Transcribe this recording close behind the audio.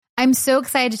I'm so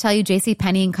excited to tell you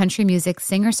JCPenney and country music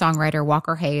singer-songwriter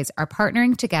Walker Hayes are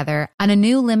partnering together on a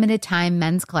new limited-time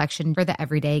men's collection for the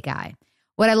everyday guy.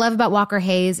 What I love about Walker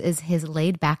Hayes is his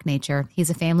laid-back nature.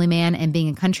 He's a family man, and being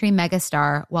a country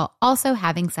megastar while also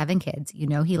having 7 kids, you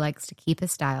know he likes to keep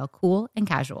his style cool and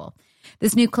casual.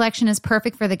 This new collection is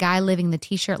perfect for the guy living the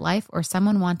t-shirt life or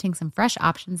someone wanting some fresh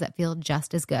options that feel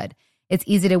just as good. It's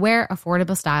easy to wear,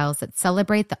 affordable styles that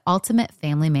celebrate the ultimate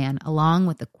family man, along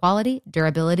with the quality,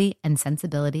 durability, and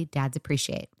sensibility dads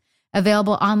appreciate.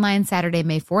 Available online Saturday,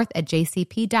 May 4th at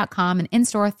jcp.com and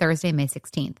in-store Thursday, May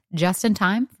 16th, just in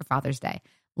time for Father's Day.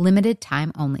 Limited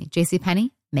time only.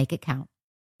 JCPenney, make it count.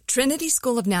 Trinity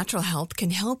School of Natural Health can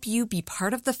help you be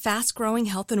part of the fast-growing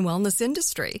health and wellness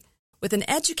industry. With an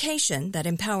education that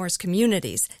empowers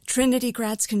communities, Trinity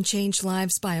grads can change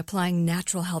lives by applying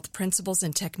natural health principles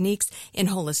and techniques in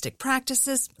holistic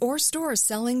practices or stores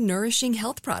selling nourishing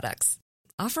health products.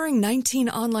 Offering 19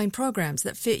 online programs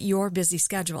that fit your busy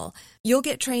schedule, you'll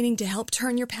get training to help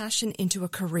turn your passion into a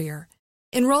career.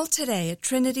 Enroll today at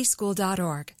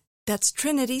trinityschool.org. That's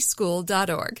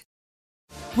trinityschool.org.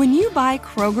 When you buy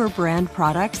Kroger brand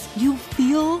products, you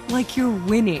feel like you're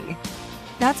winning.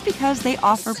 That's because they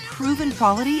offer proven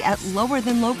quality at lower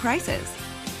than low prices.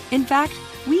 In fact,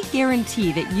 we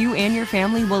guarantee that you and your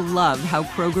family will love how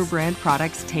Kroger brand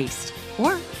products taste,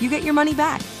 or you get your money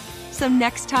back. So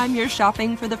next time you're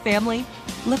shopping for the family,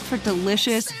 look for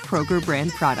delicious Kroger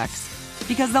brand products,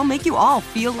 because they'll make you all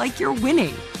feel like you're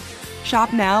winning.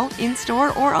 Shop now,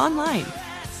 in-store, or online.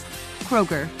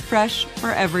 Kroger, fresh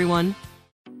for everyone.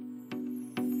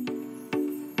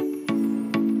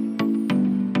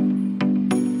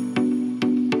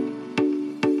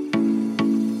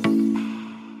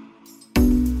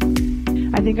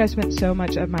 I think I spent so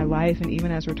much of my life, and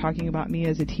even as we're talking about me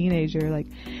as a teenager, like,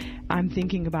 I'm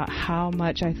thinking about how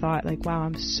much I thought, like, wow,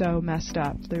 I'm so messed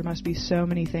up. There must be so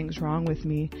many things wrong with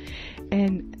me.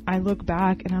 And I look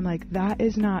back and I'm like, that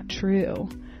is not true.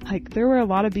 Like, there were a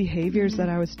lot of behaviors that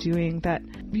I was doing that,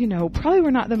 you know, probably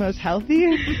were not the most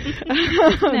healthy.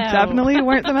 Definitely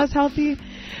weren't the most healthy.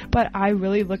 But I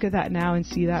really look at that now and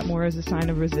see that more as a sign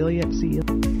of resiliency.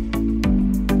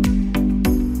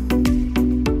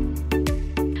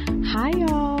 Hi,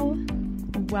 y'all.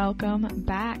 Welcome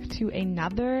back to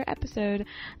another episode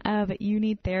of You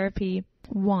Need Therapy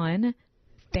 1.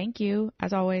 Thank you,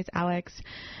 as always, Alex.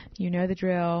 You know the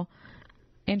drill.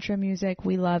 Intro music,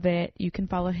 we love it. You can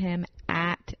follow him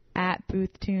at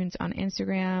BoothTunes on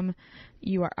Instagram.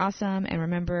 You are awesome, and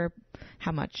remember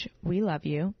how much we love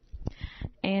you.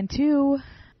 And 2,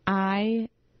 I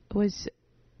was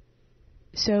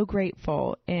so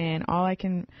grateful, and all I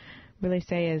can really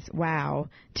say is wow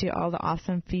to all the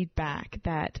awesome feedback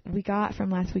that we got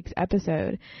from last week's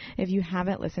episode. If you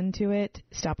haven't listened to it,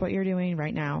 stop what you're doing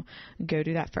right now. Go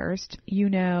do that first. You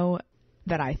know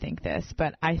that I think this,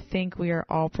 but I think we are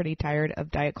all pretty tired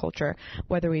of diet culture,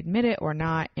 whether we admit it or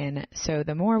not. And so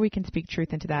the more we can speak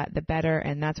truth into that, the better.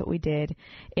 And that's what we did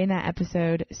in that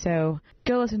episode. So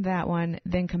go listen to that one,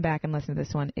 then come back and listen to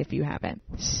this one if you haven't.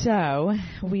 So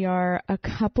we are a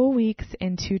couple weeks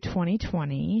into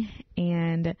 2020,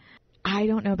 and I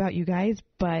don't know about you guys,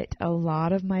 but a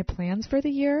lot of my plans for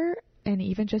the year and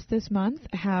even just this month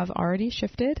have already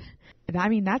shifted. I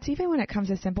mean, that's even when it comes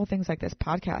to simple things like this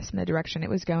podcast and the direction it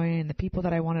was going and the people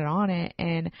that I wanted on it.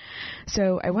 And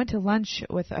so I went to lunch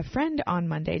with a friend on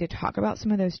Monday to talk about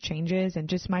some of those changes and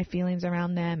just my feelings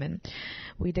around them. And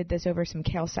we did this over some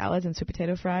kale salads and sweet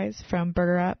potato fries from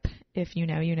Burger Up. If you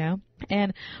know, you know.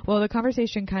 And well, the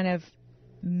conversation kind of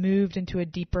moved into a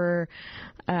deeper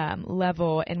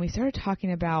level, and we started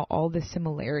talking about all the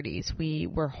similarities we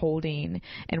were holding,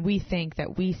 and we think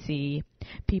that we see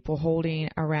people holding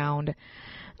around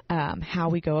how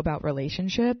we go about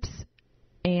relationships,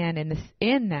 and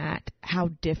in that how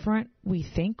different we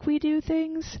think we do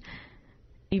things,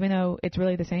 even though it's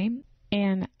really the same.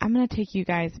 And I'm going to take you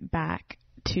guys back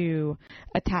to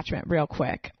attachment real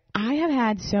quick. I have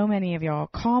had so many of y'all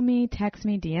call me, text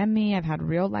me, DM me. I've had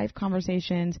real life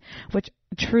conversations, which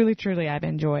truly, truly I've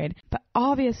enjoyed. But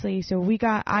obviously, so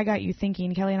I got you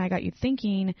thinking, Kelly and I got you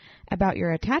thinking about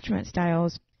your attachment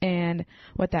styles and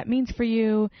what that means for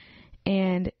you.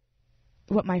 And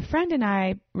what my friend and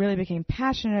I really became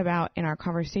passionate about in our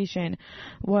conversation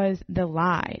was the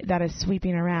lie that is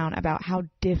sweeping around about how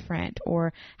different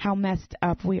or how messed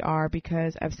up we are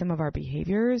because of some of our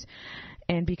behaviors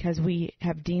and because we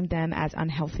have deemed them as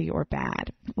unhealthy or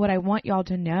bad. What I want y'all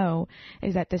to know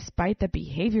is that despite the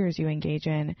behaviors you engage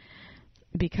in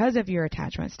because of your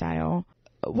attachment style,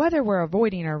 whether we're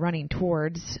avoiding or running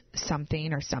towards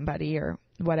something or somebody or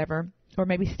whatever, or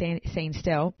maybe staying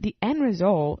still, the end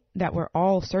result that we're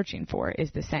all searching for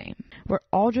is the same. We're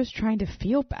all just trying to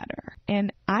feel better.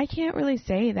 And I can't really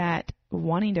say that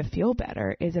wanting to feel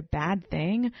better is a bad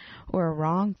thing or a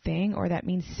wrong thing, or that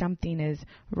means something is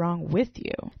wrong with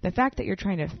you. The fact that you're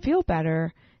trying to feel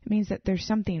better means that there's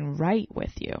something right with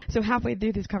you. So halfway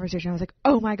through this conversation, I was like,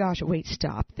 oh my gosh, wait,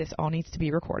 stop. This all needs to be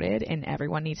recorded and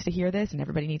everyone needs to hear this and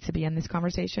everybody needs to be in this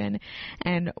conversation.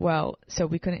 And well, so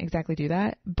we couldn't exactly do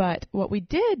that. But what we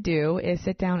did do is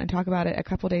sit down and talk about it a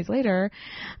couple days later.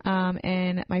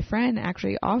 And my friend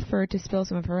actually offered to spill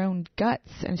some of her own guts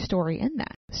and story in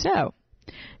that. So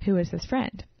who is this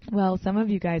friend? Well, some of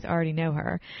you guys already know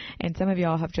her, and some of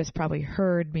y'all have just probably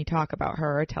heard me talk about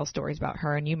her or tell stories about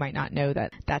her, and you might not know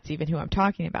that that's even who I'm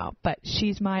talking about. But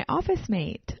she's my office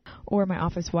mate or my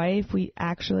office wife. We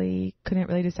actually couldn't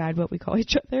really decide what we call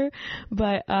each other,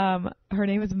 but her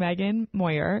name is Megan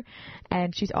Moyer,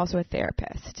 and she's also a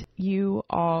therapist. You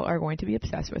all are going to be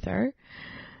obsessed with her.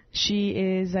 She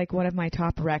is like one of my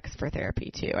top recs for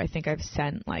therapy, too. I think I've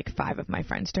sent like 5 of my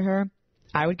friends to her.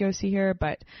 I would go see her,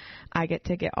 but I get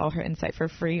to get all her insight for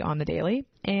free on the daily.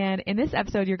 And in this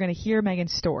episode, you're going to hear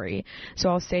Megan's story, so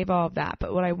I'll save all of that.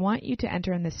 But what I want you to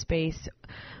enter in this space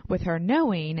with her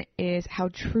knowing is how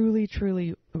truly,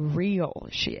 truly real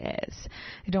she is.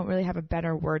 I don't really have a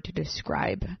better word to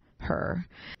describe her.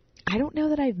 I don't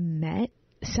know that I've met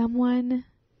someone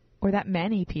or that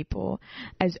many people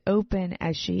as open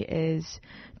as she is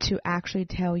to actually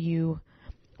tell you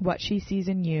what she sees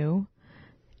in you,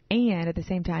 and at the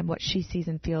same time, what she sees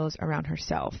and feels around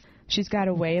herself. She's got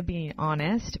a way of being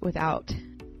honest without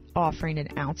offering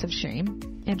an ounce of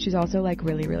shame. And she's also like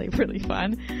really, really, really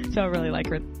fun. So I really like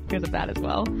her because of that as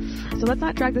well. So let's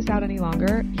not drag this out any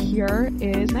longer. Here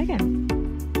is Megan.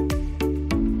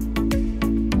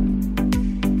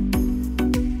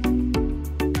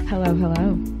 Hello,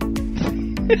 hello.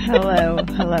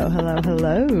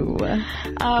 hello.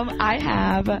 I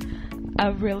have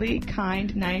a really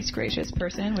kind, nice, gracious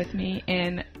person with me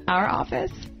in our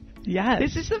office. Yes.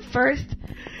 This is the first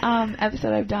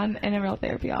episode I've done in a real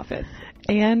therapy office.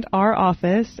 And our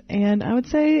office. And I would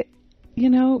say, you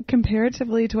know,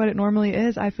 comparatively to what it normally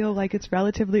is, I feel like it's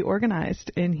relatively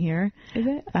organized in here. Is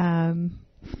it?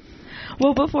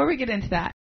 Well, before we get into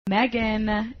that,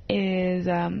 Megan is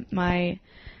my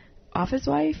office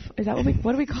wife. Is that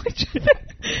what do we call each other?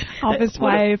 Office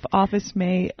wife, office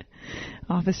mate,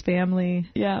 office family.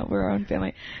 Yeah, we're our own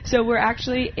family. So we're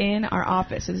actually in our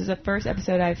office. So this is the first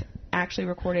episode I've actually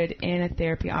recorded in a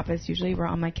therapy office. Usually we're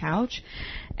on my couch,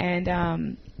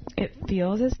 and it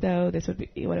feels as though this would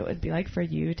be what it would be like for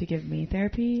you to give me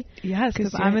therapy. Yes,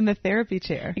 because I'm in the therapy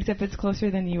chair. Except it's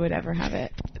closer than you would ever have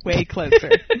it. Way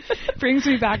closer. Brings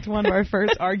me back to one of our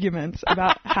first arguments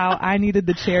about how I needed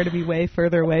the chair to be way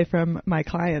further away from my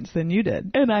clients than you did.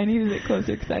 And I needed it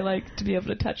closer because I like to be able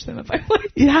to touch them if I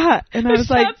want. Yeah, and I was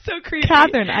like, so creepy.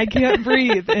 Catherine, I can't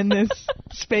breathe in this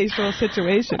spatial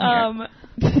situation here.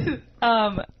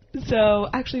 So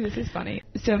actually this is funny.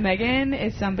 So Megan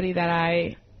is somebody that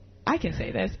I can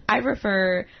say this. I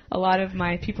refer a lot of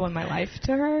my people in my life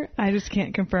to her. I just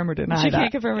can't confirm or deny She that.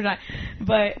 can't confirm or deny.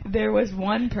 But there was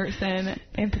one person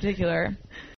in particular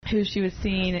who she was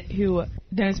seeing who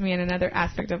knows me in another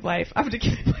aspect of life. I'm going to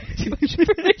give too much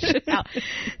information out.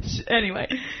 Anyway,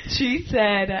 she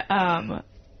said,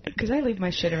 because I leave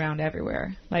my shit around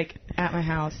everywhere, like at my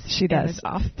house. She does.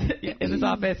 In this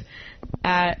office,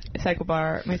 at Cycle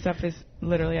Bar, my stuff is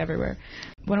literally everywhere.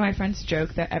 One of my friends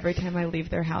joked that every time I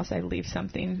leave their house, I leave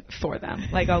something for them.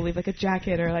 Like I'll leave like a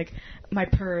jacket or like my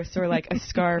purse or like a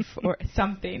scarf or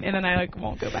something, and then I like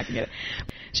won't go back and get it.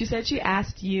 She said she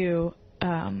asked you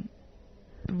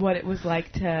what it was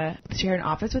like to share an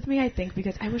office with me, I think,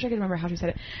 because I wish I could remember how she said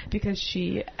it, because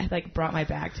she had like brought my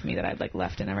bag to me that I'd like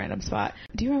left in a random spot.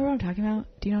 Do you remember what I'm talking about?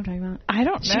 Do you know what I'm talking about? I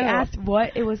don't know. She asked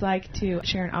what it was like to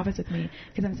share an office with me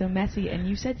because I'm so messy, and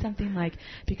you said something like,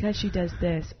 because she does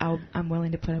this, I'm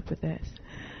willing to put up with this.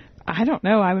 I don't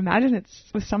know. I imagine it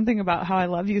was something about how I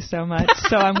love you so much,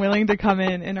 so I'm willing to come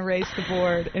in and erase the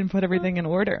board and put everything in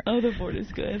order. Oh, the board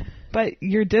is good. But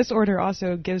your disorder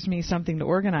also gives me something to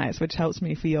organize, which helps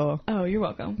me feel you're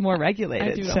welcome. more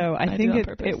regulated. So I think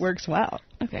it works well.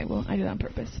 Okay, well, I do that on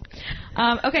purpose.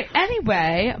 Okay,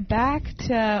 anyway, back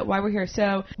to why we're here.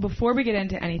 So before we get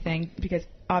into anything, because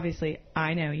obviously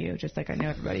I know you, just like I know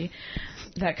everybody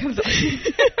that comes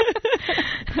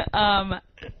on.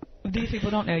 These people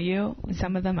don't know you.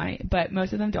 Some of them might, but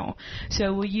most of them don't.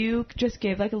 So will you just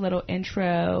give like a little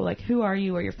intro, like who are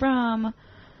you, where you're from,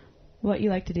 what you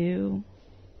like to do,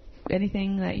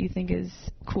 anything that you think is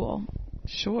cool?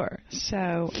 Sure.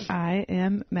 So I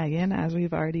am Megan, as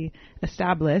we've already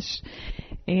established.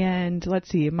 And let's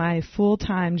see, my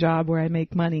full-time job where I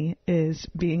make money is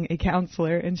being a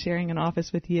counselor and sharing an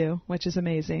office with you, which is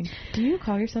amazing. Do you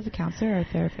call yourself a counselor or a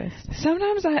therapist?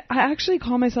 Sometimes I actually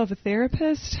call myself a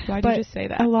therapist. Why'd you just say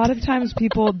that? A lot of times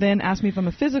people then ask me if I'm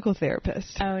a physical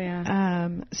therapist. Oh, yeah.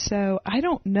 So I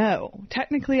don't know.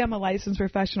 Technically, I'm a licensed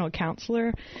professional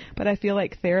counselor, but I feel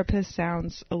like therapist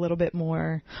sounds a little bit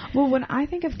more Well, when I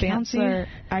think of fancy. counselor,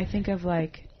 I think of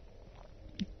like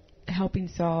helping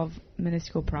solve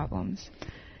minuscule problems.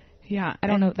 Yeah, I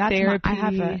don't know. That's therapy. I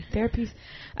have a therapy.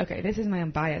 Okay, this is my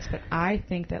own bias, but I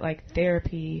think that like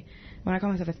therapy. When I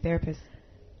call myself a therapist,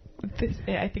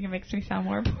 I think it makes me sound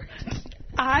more important.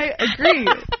 I agree,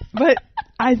 but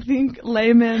I think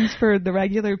layman's for the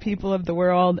regular people of the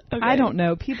world. Okay. I don't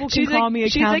know. People can call me a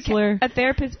counselor. A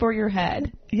therapist for your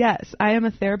head. Yes, I am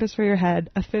a therapist for your head.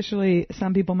 Officially,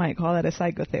 some people might call that a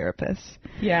psychotherapist.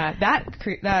 Yeah,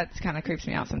 that's kind of creeps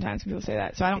me out sometimes when people say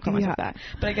that. So I don't call myself that.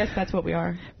 But I guess that's what we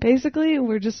are. Basically,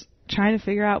 we're just trying to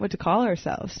figure out what to call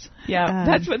ourselves. Yeah,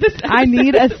 that's what this I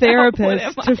need a is.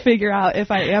 therapist to figure out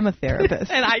if I am a therapist.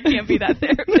 And I can't be that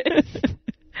therapist.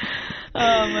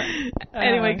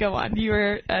 Anyway, go on. You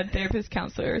were a therapist,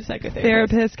 counselor, psychotherapist.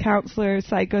 Therapist, counselor,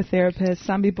 psychotherapist.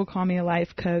 Some people call me a life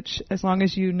coach. As long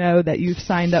as you know that you've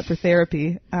signed up for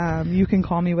therapy, you can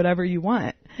call me whatever you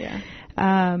want. Yeah.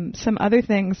 Some other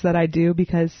things that I do,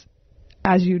 because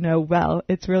as you know well,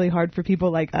 it's really hard for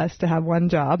people like us to have one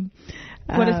job.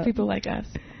 What is people like us?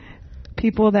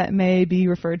 People that may be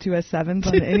referred to as sevens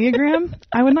on the Enneagram.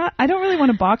 I don't really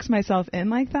want to box myself in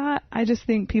like that. I just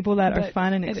think people that are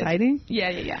fun and exciting.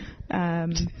 Yeah.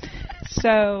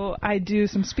 So I do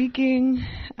some speaking,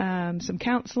 some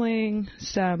counseling,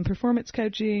 some performance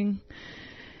coaching,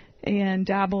 and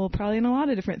dabble probably in a lot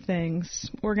of different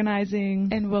things. Organizing.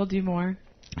 And we'll do more.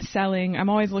 Selling. I'm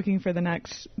always looking for the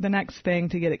next thing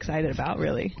to get excited about,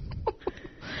 really.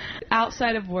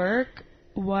 Outside of work,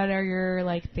 what are your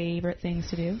favorite things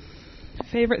to do?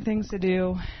 Favorite things to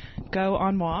do: go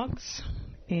on walks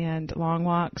and long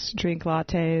walks, drink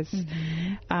lattes,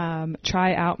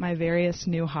 try out my various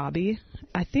new hobby.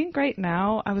 I think right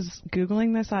now, I was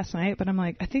Googling this last night, but I'm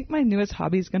like, I think my newest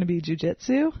hobby is going to be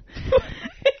jujitsu.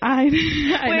 I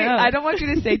know. I don't want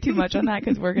you to say too much on that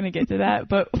because we're going to get to that,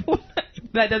 but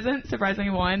that doesn't surprise me,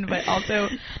 one, but also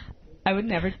I'm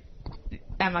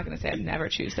not going to say I'd never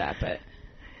choose that, but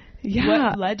yeah.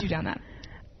 What led you down that?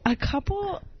 A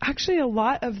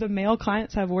lot of the male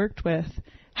clients I've worked with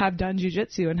have done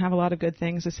jiu-jitsu and have a lot of good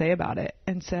things to say about it.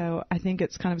 And so I think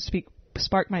it's kind of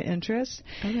sparked my interest.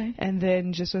 Okay. And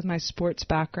then just with my sports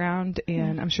background,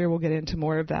 and I'm sure we'll get into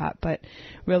more of that, but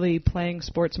really playing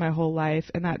sports my whole life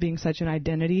and that being such an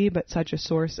identity, but such a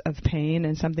source of pain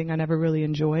and something I never really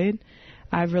enjoyed,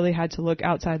 I've really had to look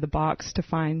outside the box to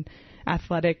find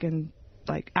athletic and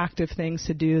active things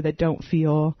to do that don't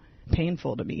feel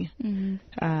painful to me.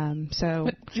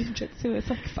 But jiu-jitsu is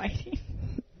like fighting.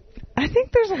 I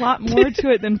think there's a lot more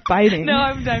to it than fighting. No,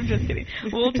 I'm just kidding.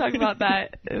 We'll talk about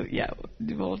that.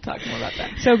 We'll talk more about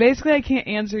that. So basically, I can't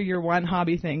answer your one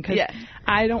hobby thing because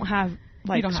I don't have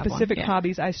specific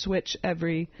hobbies. I switch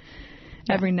every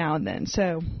now and then.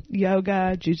 So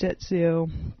yoga, jiu-jitsu,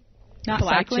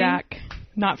 blackjack.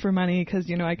 Not for money because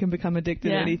I can become addicted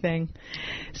to anything.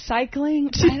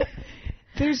 Cycling.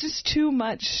 There's just too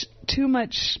much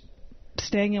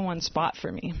staying in one spot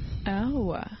for me.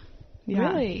 Oh, yeah.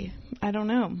 Really? I don't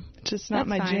know. It's just not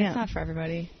my jam. It's not for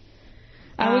everybody.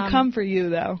 I would come for you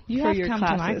though. You for have your come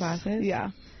classes. to my classes.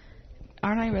 Yeah.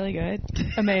 Aren't I really good?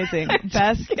 Amazing.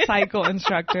 Best cycle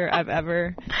instructor I've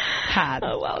ever had.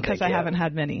 Oh, wow. Because I haven't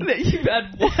had many. You've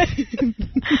had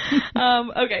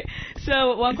one. Okay.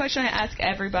 So one question I ask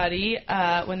everybody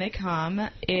when they come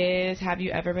is, have you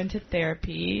ever been to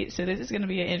therapy? So this is going to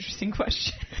be an interesting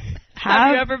question.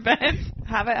 Have you ever been?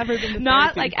 Have I ever been to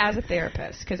Not therapy? as a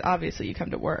therapist, because obviously you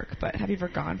come to work, but have you ever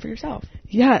gone for yourself?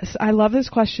 Yes, I love this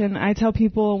question. I tell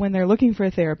people when they're looking for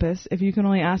a therapist, if you can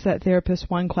only ask that therapist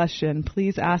one question,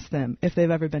 please ask them if they've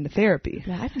ever been to therapy.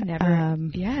 Yeah, I've never.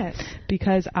 Yes.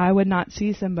 Because I would not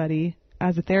see somebody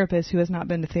as a therapist who has not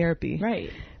been to therapy.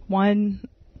 Right. One,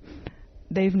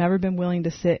 they've never been willing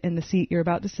to sit in the seat you're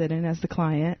about to sit in as the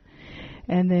client.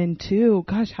 And then two,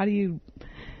 gosh, how do you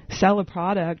sell a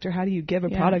product or how do you give a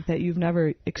product that you've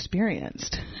never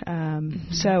experienced?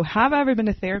 So have I ever been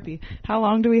to therapy? How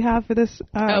long do we have for this?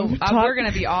 We're going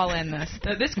to be all in this.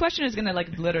 This question is going to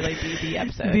literally be the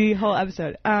episode. The whole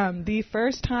episode. The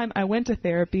first time I went to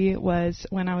therapy was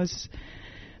when I was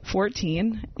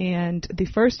 14, and the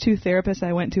first two therapists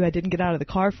I went to I didn't get out of the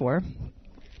car for.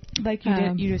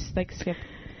 You just skip.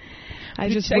 I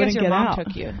just wouldn't get out.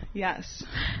 Took you. Yes.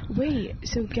 Wait,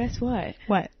 so guess what?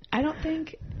 What? I don't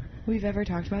think we've ever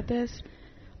talked about this.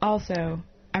 Also,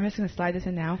 I'm just going to slide this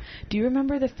in now. Do you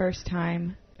remember the first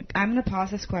time? I'm going to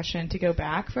pause this question to go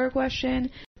back for a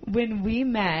question. When we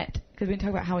met, because we didn't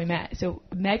talk about how we met. So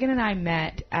Megan and I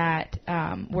met at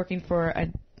working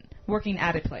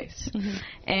at a place. Mm-hmm.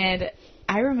 And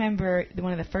I remember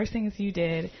one of the first things you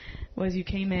did was you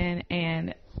came in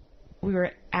and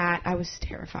I was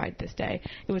terrified this day.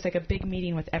 It was like a big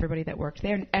meeting with everybody that worked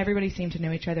there, and everybody seemed to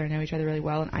know each other and know each other really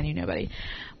well, and I knew nobody.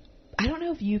 I don't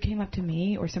know if you came up to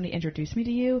me or somebody introduced me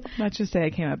to you. Let's just say I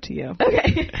came up to you.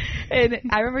 Okay. And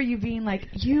I remember you being like,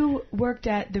 you worked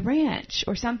at the ranch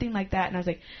or something like that. And I was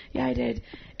like, yeah, I did.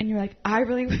 And you're like,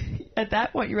 at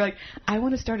that point, you were like, I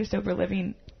want to start a sober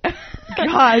living.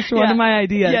 Gosh, one of my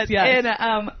ideas. Yes. And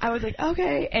I was like,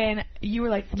 okay. And you were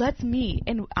like, let's meet.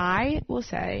 And I will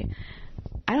say,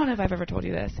 I don't know if I've ever told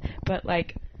you this, but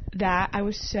like, that I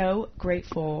was so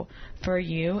grateful for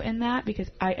you in that, because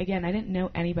I didn't know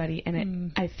anybody,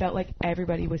 and I felt like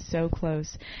everybody was so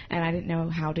close, and I didn't know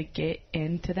how to get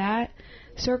into that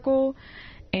circle.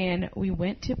 And we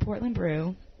went to Portland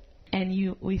Brew,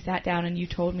 and we sat down, and you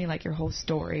told me like your whole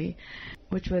story,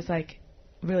 which was like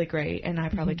really great. And I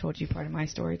probably told you part of my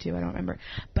story too. I don't remember,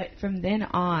 but from then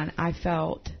on, I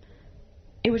felt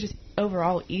it was just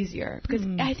overall easier, because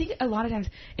I think a lot of times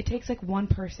it takes like one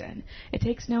person. It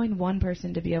takes knowing one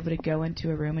person to be able to go into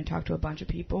a room and talk to a bunch of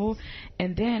people.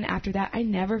 And then after that, I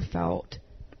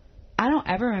don't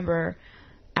ever remember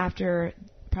after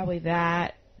probably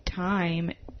that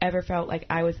time ever felt like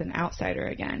I was an outsider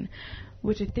again,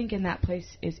 which I think in that place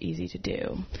is easy to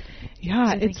do.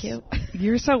 Yeah, so thank you.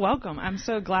 You're so welcome. I'm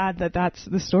so glad that that's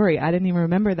the story. I didn't even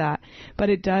remember that. But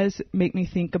it does make me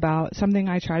think about something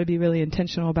I try to be really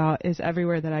intentional about is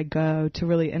everywhere that I go to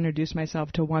really introduce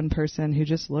myself to one person who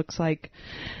just looks like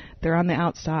they're on the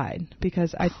outside.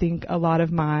 Because I think a lot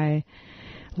of my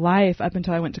life up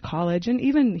until I went to college, and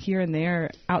even here and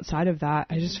there outside of that,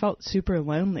 I just felt super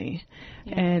lonely.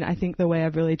 Yeah. And I think the way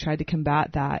I've really tried to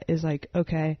combat that is like,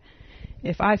 okay,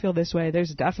 if I feel this way,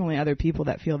 there's definitely other people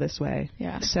that feel this way.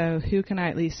 Yeah. So who can I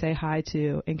at least say hi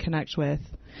to and connect with?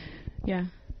 Yeah.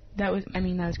 That was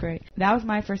great. That was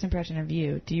my first impression of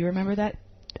you. Do you remember that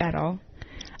at all?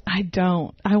 I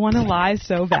don't. I want to lie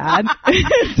so bad.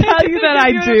 Tell you that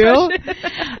I do.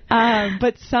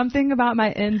 But something about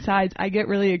my insides, I get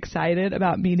really excited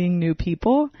about meeting new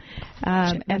people.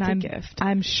 And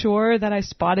I'm sure that I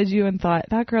spotted you and thought,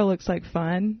 that girl looks like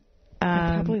fun.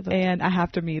 And I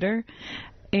have to meet her.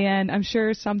 And I'm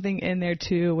sure something in there,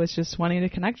 too, was just wanting to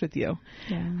connect with you.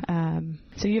 Yeah.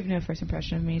 So you have no first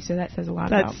impression of me, so that says a lot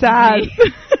about me. That's sad.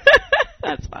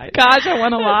 That's fine. Gosh, I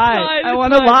want to lie. I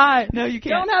want to lie. No, you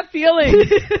can't. Don't have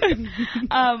feelings.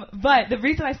 But the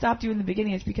reason I stopped you in the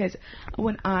beginning is because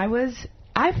when I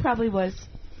probably was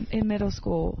in middle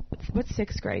school. What's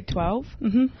 6th grade? 12?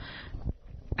 Mm-hmm.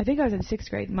 I think I was in 6th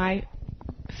grade. My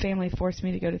family forced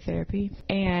me to go to therapy,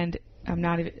 and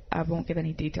I won't give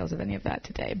any details of any of that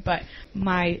today, but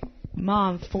my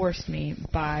mom forced me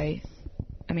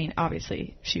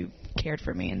obviously she cared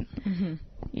for me, and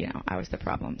I was the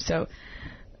problem. So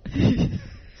I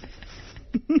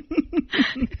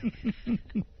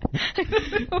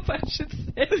don't know if I should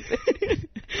say this.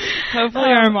 Hopefully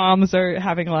our moms are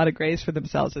having a lot of grace for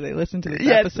themselves as they listen to this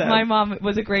episode. Yes, my mom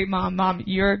was a great mom. Mom,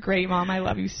 you're a great mom. I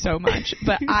love you so much.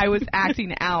 But I was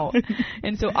acting out.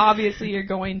 And so obviously you're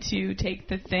going to take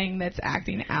the thing that's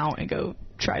acting out and go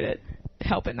try to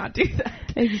help it not do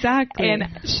that. Exactly. And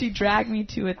she dragged me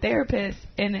to a therapist,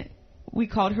 and we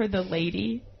called her the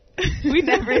lady. We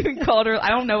never even called her. I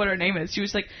don't know what her name is. She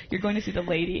was like, "You're going to see the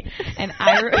lady." And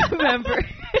I remember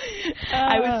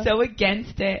I was so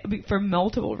against it for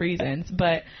multiple reasons.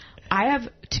 But I have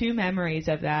 2 memories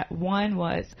of that. One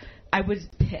was I was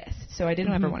pissed, so I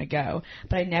didn't ever want to go.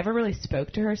 But I never really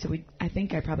spoke to her, so I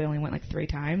think I probably only went like 3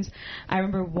 times. I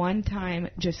remember one time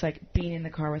just like being in the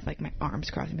car with like my arms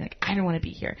crossed and being like, I don't want to be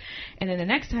here. And then the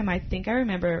next time, I think I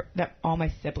remember that all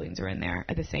my siblings were in there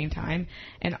at the same time,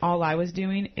 and all I was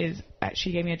doing is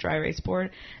she gave me a dry erase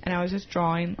board, and I was just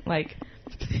drawing like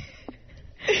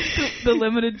the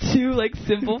limited 2 like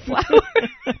simple flowers.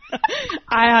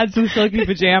 I had some silky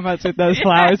pajamas with those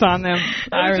flowers on them.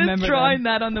 I remember just drawing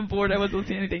that on the board. I wasn't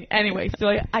seeing anything. Anyway,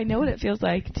 so I know what it feels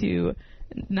like to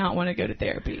not want to go to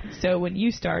therapy. So when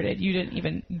you started, you didn't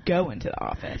even go into the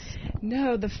office.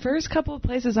 No, the first couple of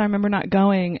places I remember not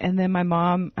going, and then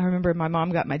I remember my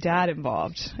mom got my dad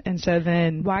involved, and so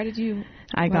then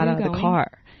I got out of the car.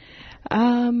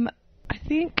 I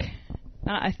think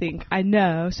I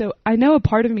know. So I know a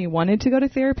part of me wanted to go to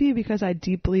therapy because I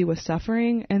deeply was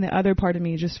suffering, and the other part of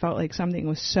me just felt like something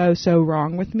was so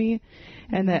wrong with me,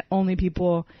 and that only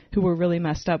people who were really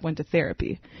messed up went to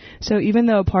therapy. So even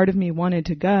though a part of me wanted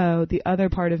to go, the other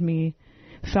part of me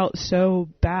felt so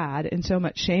bad and so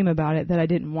much shame about it that I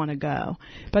didn't want to go.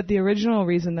 But the original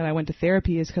reason that I went to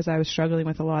therapy is because I was struggling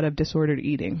with a lot of disordered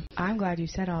eating. I'm glad you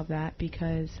said all of that,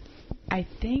 because I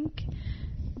think,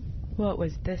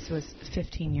 this was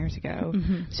 15 years ago,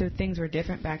 so things were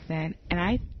different back then.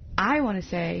 And I want to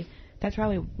say that's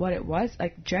probably what it was.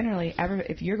 Like, generally,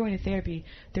 if you're going to therapy,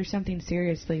 there's something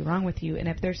seriously wrong with you. And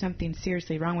if there's something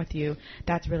seriously wrong with you,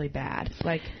 that's really bad.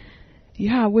 Like,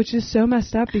 yeah, which is so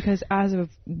messed up, because as a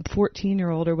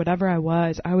 14-year-old or whatever I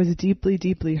was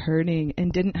deeply hurting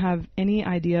and didn't have any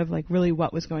idea of like really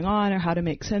what was going on or how to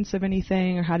make sense of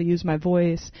anything or how to use my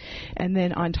voice. And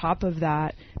then on top of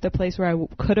that, the place where I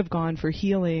could have gone for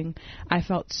healing, I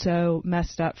felt so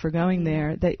messed up for going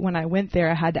there that when I went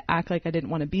there, I had to act like I didn't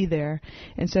want to be there.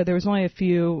 And so there was only a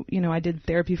few, I did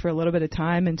therapy for a little bit of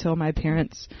time until my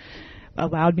parents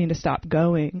allowed me to stop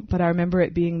going. But I remember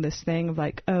it being this thing of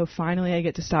like, oh, finally I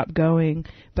get to stop going,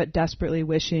 but desperately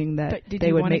wishing that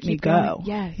they would make me go.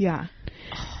 Yes. Yeah.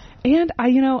 And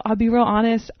I'll be real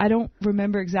honest, I don't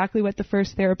remember exactly what the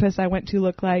first therapist I went to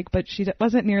looked like, but she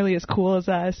wasn't nearly as cool as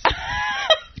us.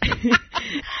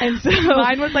 And so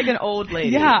mine was like an old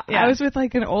lady. Yeah, I was with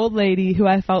like an old lady who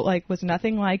I felt like was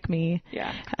nothing like me.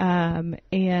 Yeah.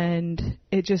 And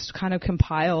it just kind of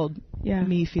compiled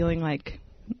me feeling like,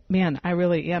 man, I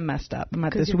really am messed up. I'm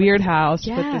at this weird house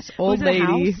with this old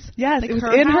lady. Yes, it was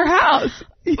in her house.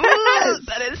 Yes. Ooh,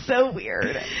 that is so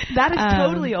weird. That is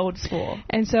totally old school.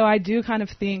 And so I do kind of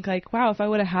think like, wow, if I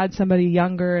would have had somebody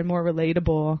younger and more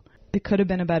relatable, it could have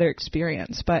been a better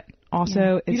experience. But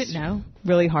also, it's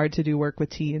really hard to do work with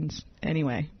teens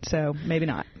anyway, so maybe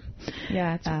not.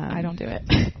 Yeah, I don't do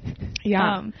it.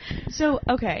 Yeah. So,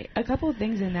 okay, a couple of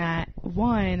things in that.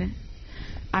 One,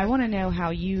 I want to know how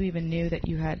you even knew that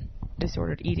you had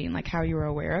disordered eating, like how you were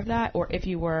aware of that, or if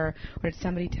you were, or did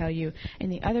somebody tell you?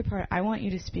 And the other part I want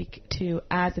you to speak to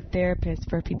as a therapist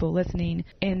for people listening,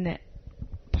 in the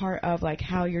part of like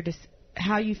how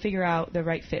you figure out the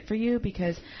right fit for you,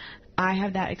 because I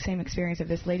have that same experience of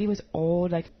this lady was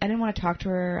old, like I didn't want to talk to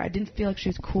her, I didn't feel like she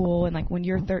was cool, and like when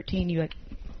you're 13 you like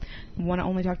want to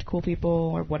only talk to cool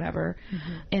people or whatever.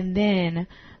 And then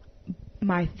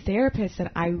my therapist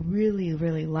that I really,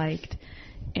 really liked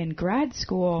in grad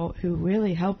school, who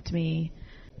really helped me,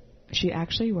 she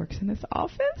actually works in this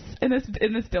office, in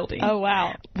this building. Oh,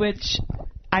 wow. Which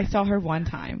I saw her one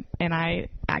time, and I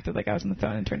acted like I was on the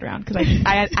phone and turned around, because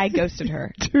I ghosted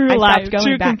her. True life,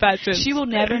 true confessions. She will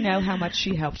never know how much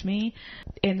she helped me.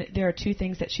 And there are two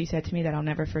things that she said to me that I'll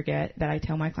never forget, that I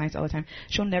tell my clients all the time.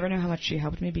 She'll never know how much she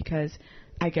helped me because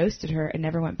I ghosted her and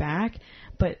never went back.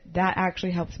 But that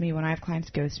actually helps me when I have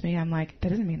clients ghost me. I'm like, that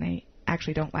doesn't mean they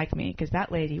actually don't like me, because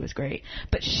that lady was great.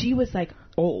 But she was like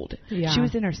old. Yeah. She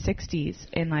was in her 60s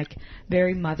and like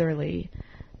very motherly.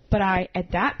 But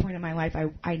at that point in my life,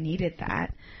 I needed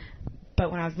that.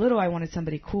 But when I was little, I wanted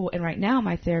somebody cool. And right now,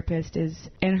 my therapist is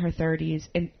in her 30s,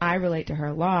 and I relate to her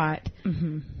a lot.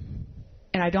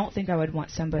 And I don't think I would want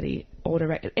somebody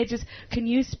older. It just, can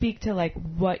you speak to like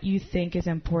what you think is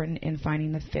important in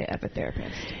finding the fit of a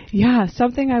therapist? Yeah,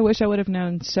 something I wish I would have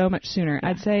known so much sooner. Yeah.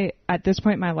 I'd say at this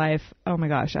point in my life, oh my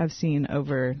gosh, I've seen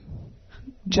over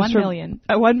 1 million.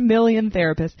 1 million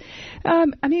therapists.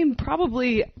 I mean,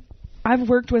 probably I've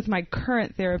worked with my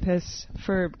current therapist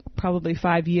for probably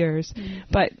 5 years,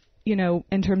 but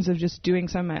in terms of just doing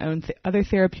some of my own other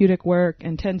therapeutic work,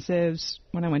 intensives,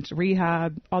 when I went to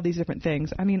rehab, all these different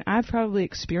things. I mean, I've probably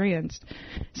experienced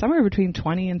somewhere between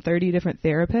 20 and 30 different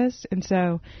therapists. And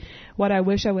so what I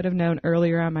wish I would have known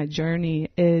earlier on my journey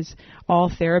is all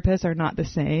therapists are not the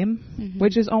same,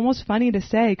 which is almost funny to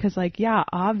say because, like, yeah,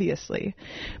 obviously.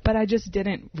 But I just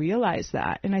didn't realize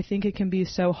that. And I think it can be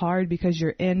so hard because you're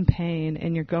in pain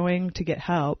and you're going to get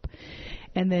help.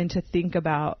 And then to think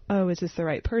about, oh, is this the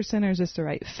right person or is this the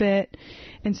right fit?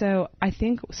 And so I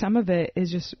think some of it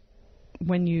is just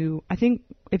I think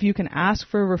if you can ask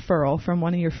for a referral from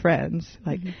one of your friends,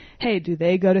 like, hey, do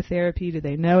they go to therapy? Do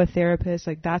they know a therapist?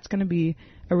 Like, that's going to be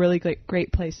a really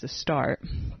great place to start.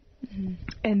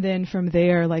 And then from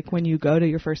there, like when you go to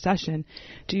your first session,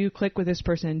 do you click with this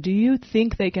person? Do you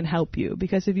think they can help you?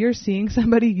 Because if you're seeing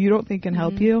somebody you don't think can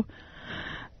help you,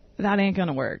 that ain't going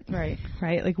to work. Right.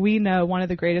 Right. Like, we know one of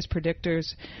the greatest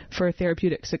predictors for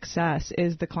therapeutic success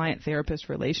is the client-therapist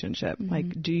relationship. Mm-hmm.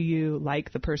 Like, do you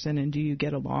like the person, and do you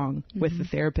get along mm-hmm. with the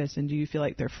therapist, and do you feel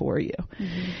like they're for you?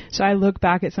 Mm-hmm. So I look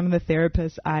back at some of the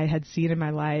therapists I had seen in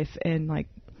my life, and like,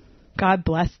 God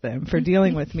bless them for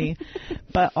dealing with me.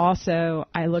 But also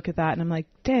I look at that and I'm like,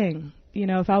 dang, you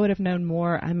know, if I would have known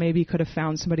more, I maybe could have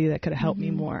found somebody that could have helped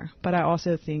mm-hmm. me more. But I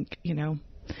also think, you know,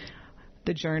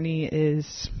 the journey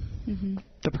is mm-hmm.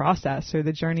 the process, or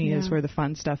the journey is where the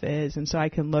fun stuff is. And so I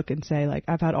can look and say, like,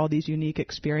 I've had all these unique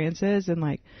experiences, and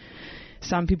like,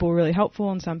 some people were really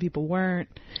helpful and some people weren't.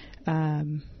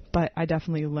 But I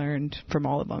definitely learned from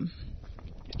all of them.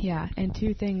 Yeah. And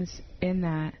two things in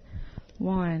that.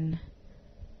 One,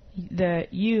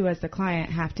 you as the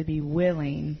client have to be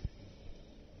willing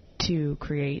to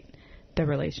create the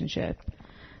relationship.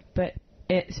 But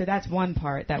so that's one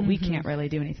part that mm-hmm. we can't really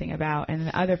do anything about. And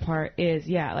the other part is,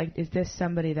 like, is this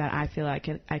somebody that I feel like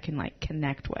I can like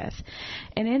connect with?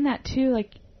 And in that too,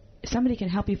 like, somebody can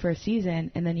help you for a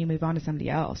season and then you move on to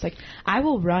somebody else. Like, I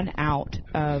will run out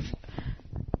of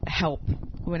help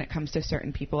when it comes to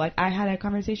certain people. Like, I had a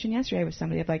conversation yesterday with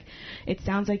somebody of like, it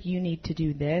sounds like you need to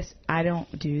do this. I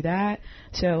don't do that.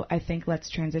 So I think let's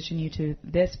transition you to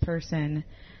this person,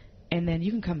 and then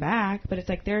you can come back. But it's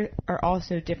like, there are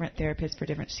also different therapists for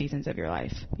different seasons of your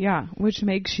life. Yeah, which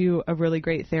makes you a really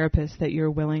great therapist, that you're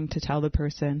willing to tell the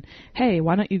person, hey,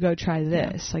 why don't you go try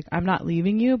this? Yeah. Like, I'm not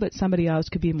leaving you, but somebody else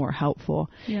could be more helpful.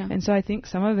 Yeah. And so I think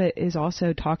some of it is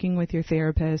also talking with your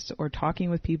therapist, or talking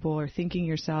with people, or thinking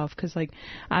yourself. Because, like,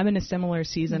 I'm in a similar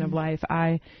season mm-hmm. of life.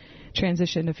 I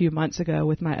transitioned a few months ago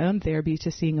with my own therapy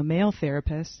to seeing a male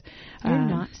therapist. You're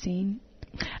not seeing?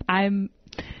 I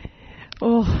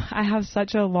have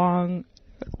such a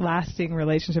long-lasting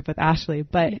relationship with Ashley,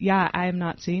 but I am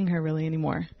not seeing her really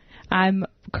anymore. I'm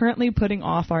currently putting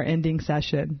off our ending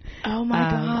session. Oh my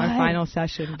God. Our final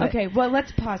session. Okay, well,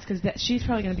 let's pause, because she's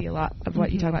probably going to be a lot of what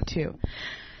mm-hmm. you talk about too.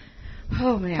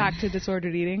 Oh, man. Back to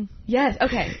disordered eating? Yes,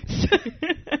 okay.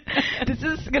 This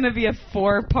is going to be a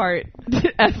 4-part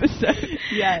episode.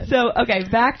 Yes. So, okay,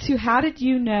 back to how did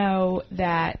you know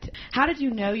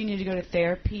you needed to go to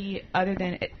therapy, other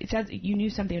than, it says you knew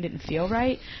something didn't feel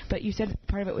right, but you said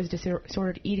part of it was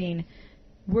disordered eating.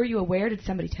 Were you aware? Did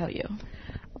somebody tell you?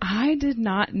 I did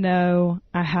not know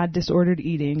I had disordered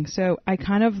eating, so I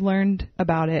kind of learned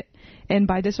about it. And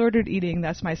by disordered eating,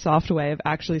 that's my soft way of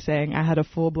actually saying I had a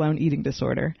full-blown eating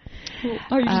disorder.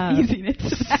 Oh, you're just easing it.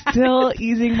 Still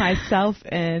easing myself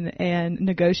in and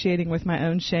negotiating with my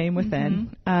own shame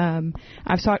within. Mm-hmm.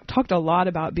 I've talked a lot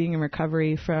about being in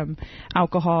recovery from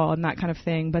alcohol and that kind of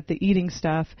thing, but the eating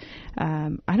stuff,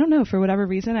 I don't know, for whatever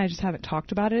reason, I just haven't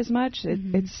talked about it as much.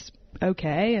 Mm-hmm. It's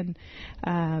okay, and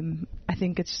I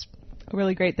think it's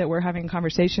really great that we're having a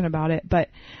conversation about it. But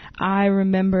I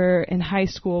remember in high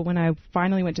school, when I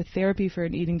finally went to therapy for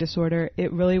an eating disorder,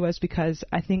 it really was because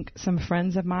I think some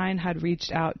friends of mine had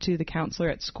reached out to the counselor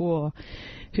at school,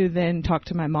 who then talked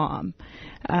to my mom.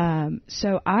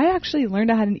 So I actually learned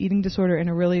I had an eating disorder in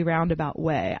a really roundabout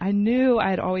way. I knew I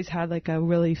had always had like a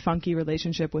really funky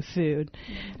relationship with food,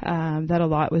 that a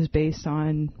lot was based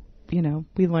on, you know,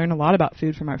 we learn a lot about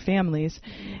food from our families.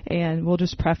 And we'll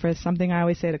just preface something I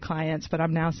always say to clients, but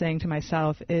I'm now saying to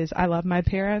myself, is I love my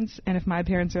parents. And if my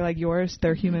parents are like yours,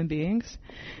 they're human beings.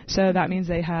 So that means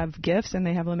they have gifts and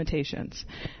they have limitations.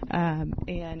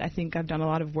 And I think I've done a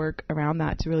lot of work around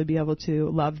that to really be able to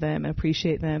love them and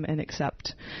appreciate them and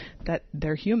accept that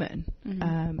they're human.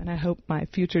 Mm-hmm. And I hope my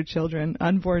future children,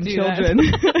 unborn children,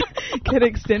 can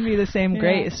extend me the same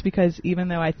grace, because even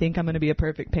though I think I'm going to be a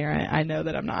perfect parent, I know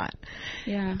that I'm not.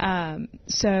 Yeah. I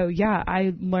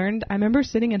remember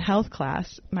sitting in health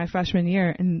class my freshman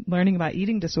year and learning about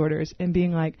eating disorders and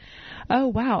being like, oh,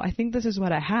 wow, I think this is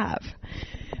what I have,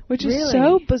 which is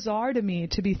so bizarre to me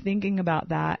to be thinking about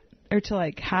that, or to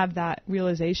like have that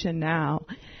realization now.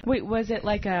 Wait, was it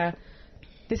like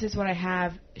this is what I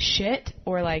have shit,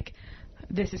 or like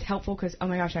this is helpful because, oh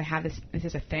my gosh, I have this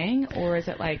is a thing? Or is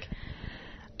it like,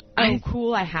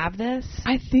 cool, I have this?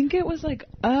 I think it was like,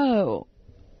 oh,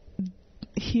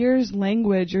 here's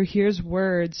language, or here's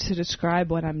words to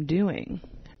describe what I'm doing.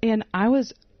 And I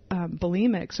was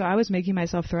bulimic, so I was making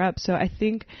myself throw up. So I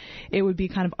think it would be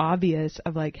kind of obvious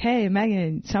of like, hey,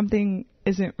 Megan, something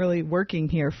isn't really working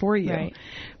here for you. Right.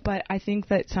 But I think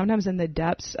that sometimes in the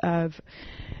depths of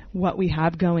what we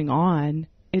have going on,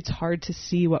 it's hard to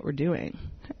see what we're doing,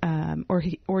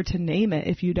 or to name it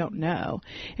if you don't know.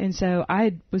 And so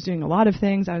I was doing a lot of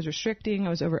things. I was restricting, I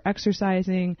was over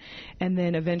exercising, and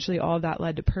then eventually all of that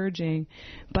led to purging.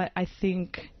 But I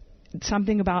think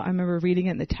something about, I remember reading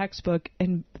it in the textbook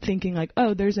and thinking like,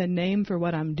 oh, there's a name for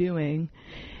what I'm doing,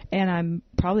 and I'm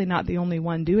probably not the only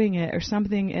one doing it, or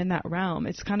something in that realm.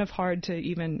 It's kind of hard to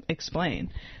even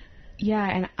explain. Yeah,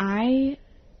 and I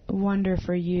wonder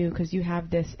for you, because you have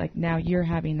this, like, now you're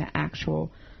having the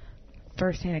actual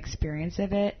firsthand experience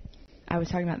of it. I was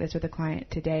talking about this with a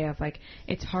client today of, like,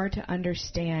 it's hard to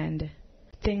understand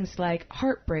things like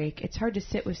heartbreak. It's hard to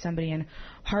sit with somebody in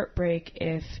heartbreak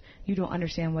if you don't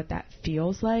understand what that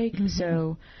feels like. Mm-hmm.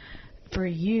 So for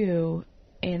you,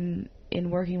 in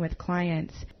working with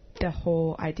clients, the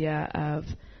whole idea of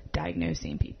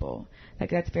diagnosing people, like,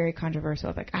 that's very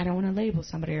controversial. Like, I don't want to label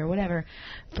somebody or whatever.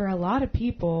 For a lot of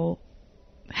people,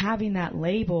 having that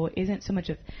label isn't so much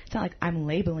of, it's not like I'm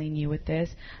labeling you with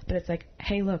this, but it's like,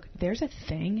 hey, look, there's a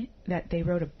thing that they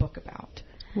wrote a book about.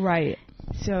 Right.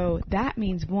 So that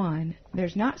means, one,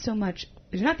 there's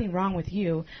nothing wrong with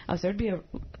you. There'd be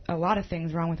a lot of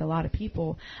things wrong with a lot of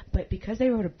people, but because they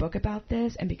wrote a book about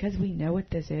this and because we know what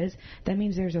this is, that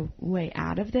means there's a way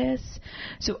out of this.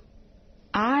 So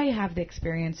I have the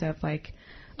experience of, like,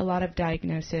 a lot of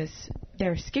diagnoses,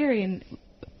 they're scary, and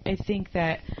I think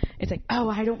that it's like, oh,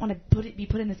 I don't want to be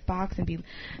put in this box and be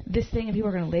this thing, and people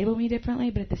are going to label me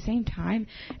differently. But at the same time,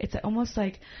 it's almost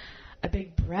like a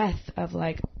big breath of,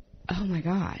 like, oh my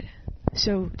God.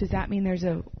 So does that mean there's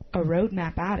a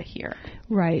roadmap out of here?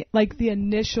 Right. Like, the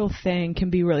initial thing can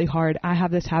be really hard. I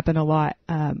have this happen a lot.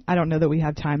 I don't know that we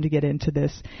have time to get into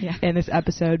this in this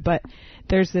episode, but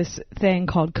there's this thing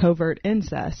called covert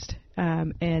incest.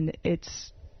 And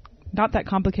it's not that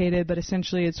complicated, but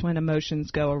essentially it's when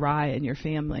emotions go awry in your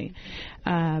family.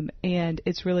 And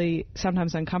it's really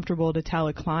sometimes uncomfortable to tell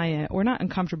a client, or not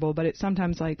uncomfortable, but it's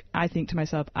sometimes like, I think to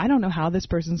myself, I don't know how this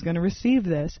person's going to receive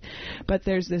this. But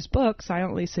there's this book,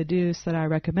 Silently Seduced, that I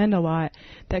recommend a lot,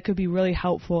 that could be really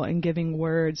helpful in giving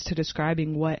words to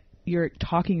describing what you're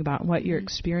talking about and what you're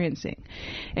experiencing.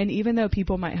 And even though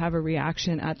people might have a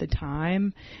reaction at the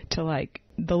time to, like,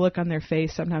 the look on their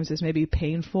face sometimes is maybe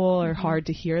painful or hard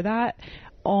to hear that,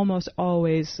 almost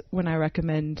always when I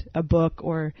recommend a book,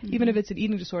 or even if it's an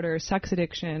eating disorder or sex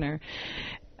addiction or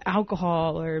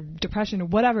alcohol or depression or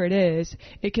whatever it is,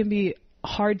 it can be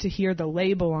hard to hear the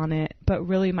label on it. But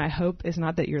really, my hope is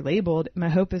not that you're labeled. My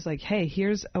hope is like, hey,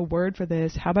 here's a word for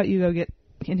this. How about you go get,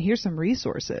 and here's some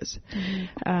resources.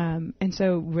 And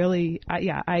so really,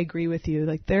 I agree with you.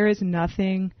 Like, there is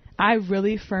nothing, I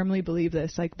really firmly believe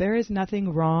this, like, there is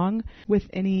nothing wrong with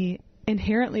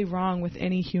inherently wrong with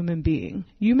any human being.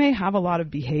 You may have a lot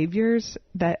of behaviors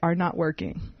that are not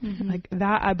working, like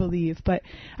that I believe, but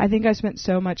I think I spent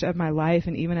so much of my life,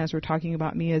 and even as we're talking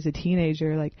about me as a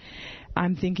teenager, like,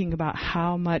 I'm thinking about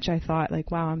how much I thought, like,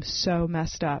 wow, I'm so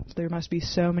messed up. There must be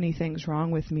so many things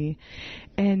wrong with me.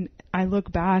 And I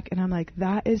look back and I'm like,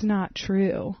 that is not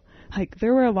true. Like,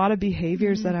 there were a lot of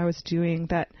behaviors that I was doing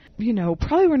that, you know,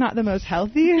 probably were not the most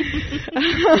healthy.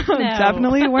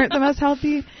 Definitely weren't the most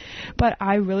healthy. But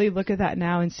I really look at that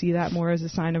now and see that more as a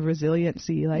sign of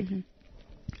resiliency. Like,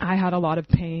 I had a lot of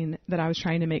pain that I was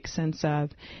trying to make sense of,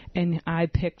 and I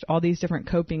picked all these different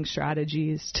coping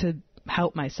strategies to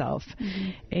help myself.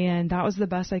 And that was the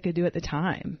best I could do at the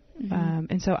time.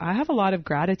 And so I have a lot of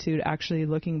gratitude, actually,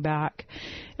 looking back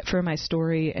for my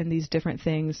story and these different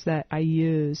things that I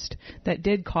used that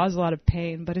did cause a lot of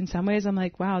pain. But in some ways, I'm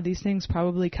like, wow, these things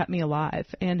probably kept me alive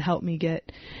and helped me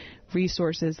get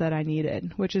resources that I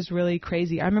needed, which is really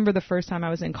crazy. I remember the first time I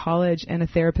was in college and a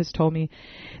therapist told me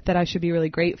that I should be really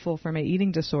grateful for my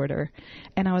eating disorder.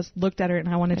 And I looked at her and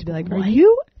I wanted to be like, what? Are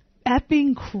you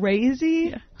effing crazy?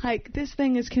 Yeah. Like, this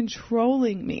thing is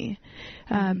controlling me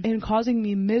and causing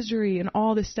me misery and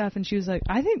all this stuff. And she was like,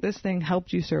 I think this thing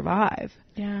helped you survive.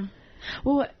 Yeah.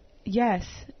 Well, yes,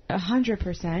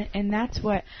 100%. And that's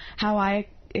how I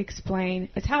explain,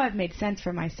 it's how I've made sense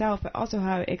for myself, but also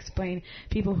how I explain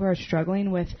people who are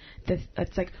struggling with this.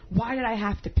 It's like, why did I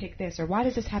have to pick this? Or why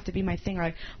does this have to be my thing?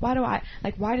 Or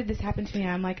like, why did this happen to me?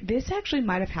 And I'm like, this actually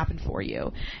might have happened for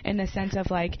you, in the sense of,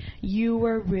 like, you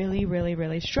were really, really,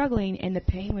 really struggling and the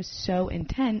pain was so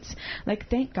intense. Like,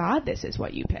 thank God this is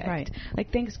what you picked. Right.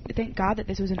 Like, thank God that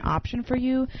this was an option for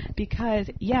you, because,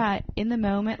 yeah, in the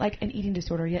moment, like an eating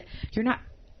disorder, yet you're not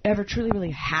ever truly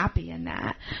really happy in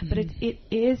that, but it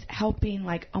is helping,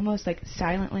 like, almost like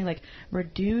silently, like,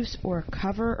 reduce or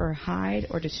cover or hide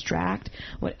or distract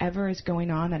whatever is going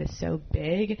on that is so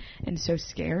big and so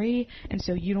scary. And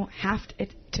so you don't have to,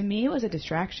 to me, it was a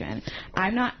distraction.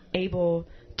 I'm not able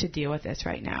to deal with this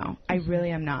right now. I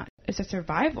really am not. it's a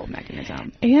survival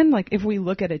mechanism. And like if we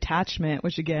look at attachment,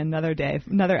 which again,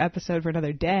 another episode for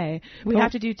another day. We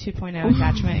have to do 2.0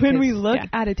 attachment. When we look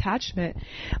at attachment,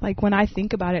 like when I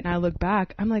think about it and I look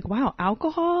back, I'm like, wow,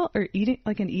 alcohol or eating,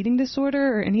 like an eating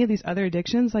disorder or any of these other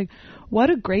addictions, like what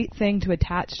a great thing to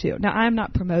attach to. Now, I'm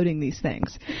not promoting these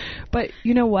things, but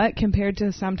you know what? Compared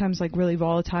to sometimes like really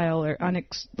volatile or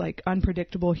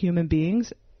unpredictable human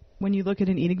beings, when you look at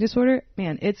an eating disorder,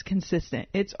 man, it's consistent.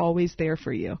 It's always there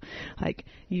for you. Like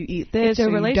you eat this or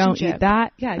you don't eat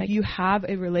that. Yeah, like, you have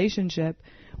a relationship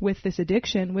with this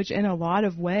addiction, which in a lot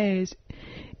of ways,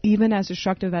 even as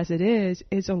destructive as it is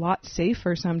a lot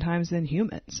safer sometimes than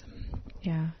humans.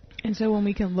 Yeah. And so when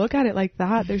we can look at it like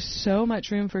that, there's so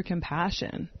much room for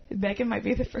compassion. Megan might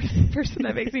be the first person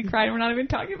that makes me cry, and we're not even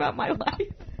talking about my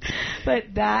life. But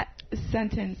that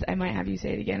sentence, I might have you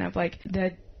say it again, of like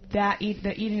the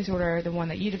eating disorder, the one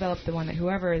that you developed, the one that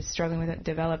whoever is struggling with it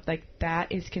developed, like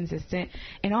that is consistent.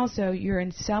 And also you're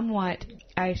in somewhat,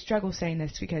 I struggle saying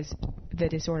this because the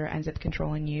disorder ends up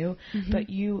controlling you, but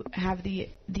you have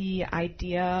the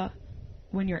idea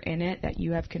when you're in it that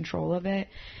you have control of it,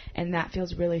 and that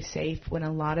feels really safe when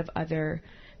a lot of other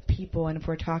people, and if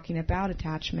we're talking about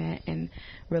attachment and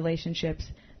relationships,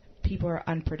 people are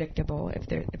unpredictable.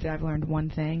 If I've learned one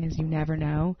thing is you never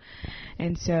know.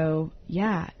 And so,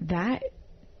 yeah, that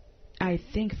I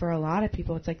think for a lot of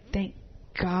people, it's like, thank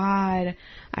God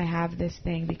I have this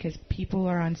thing, because people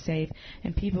are unsafe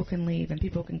and people can leave and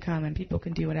people can come and people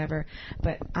can do whatever,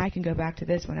 but I can go back to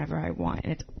this whenever I want,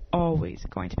 and it's always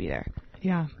going to be there.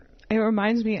 Yeah. It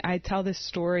reminds me, I tell this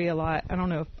story a lot. I don't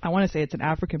know if I want to say it's an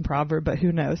African proverb, but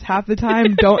who knows? Half the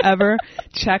time, don't ever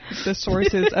check the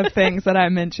sources of things that I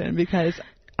mention, because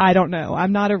I don't know.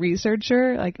 I'm not a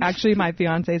researcher. Like, actually, my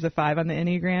fiance is a 5 on the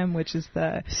Enneagram, which is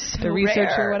the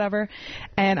researcher or whatever.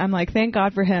 And I'm like, thank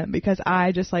God for him, because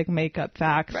I just like make up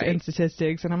facts and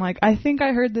statistics. And I'm like, I think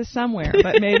I heard this somewhere,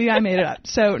 but maybe I made it up.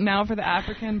 So now for the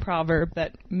African proverb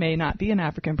that may not be an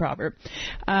African proverb.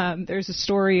 There's a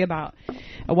story about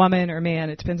a woman or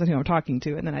man. It depends on who I'm talking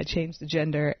to. And then I changed the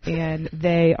gender, and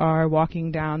they are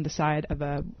walking down the side of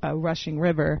a rushing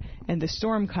river, and the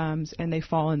storm comes and they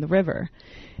fall in the river.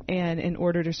 And in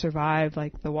order to survive,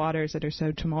 like the waters that are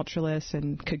so tumultuous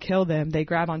and could kill them, they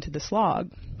grab onto this log,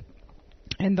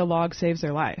 and the log saves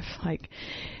their life.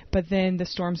 But then the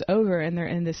storm's over and they're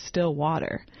in this still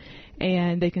water,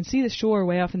 and they can see the shore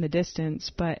way off in the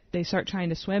distance, but they start trying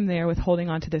to swim there with holding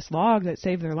onto this log that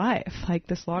saved their life. Like,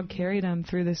 this log carried them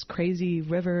through this crazy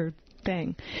river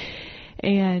thing,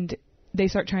 and they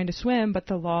start trying to swim, but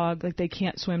the log, like, they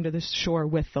can't swim to the shore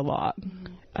with the log.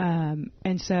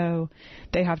 And so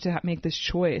they have to make this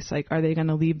choice. Like, are they going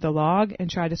to leave the log and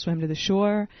try to swim to the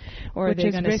shore, or are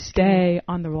they going to stay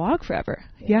on the log forever?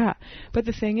 Yeah. But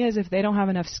the thing is, if they don't have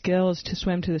enough skills to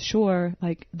swim to the shore,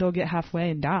 like, they'll get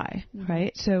halfway and die,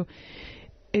 right? So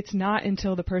it's not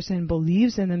until the person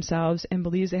believes in themselves and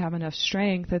believes they have enough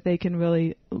strength that they can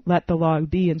really let the log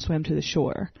be and swim to the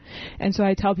shore. And so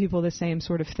I tell people the same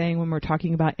sort of thing when we're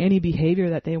talking about any behavior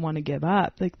that they want to give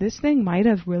up. Like, this thing might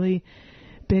have really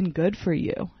been good for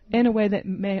you in a way that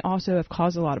may also have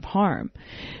caused a lot of harm,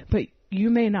 but you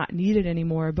may not need it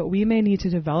anymore, but we may need to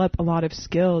develop a lot of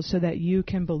skills so that you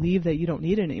can believe that you don't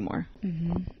need it anymore.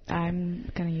 I'm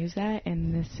going to use that,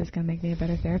 and this is going to make me a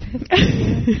better therapist.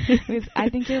 I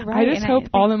think you're right. I just hope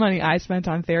all the money I spent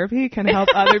on therapy can help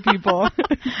other people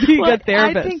be good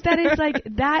therapists. I think that is like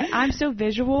that. I'm so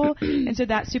visual, and so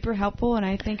that's super helpful, and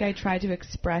I think I try to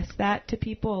express that to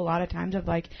people a lot of times of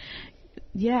like,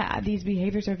 yeah, these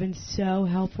behaviors have been so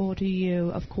helpful to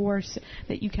you. Of course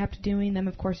that you kept doing them.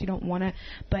 Of course you don't want to,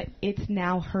 but it's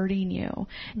now hurting you.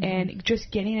 And just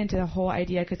getting into the whole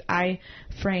idea, because I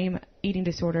frame eating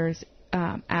disorders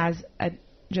as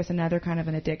just another kind of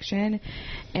an addiction,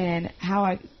 and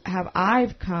how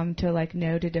I've come to like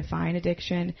know to define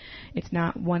addiction. It's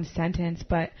not one sentence,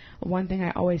 but one thing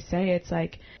I always say, it's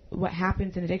like what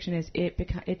happens in addiction is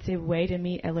it's a way to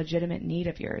meet a legitimate need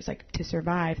of yours, like to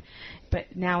survive,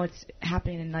 but now it's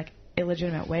happening in like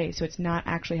illegitimate ways, so it's not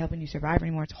actually helping you survive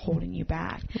anymore, it's holding you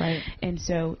back. Right. And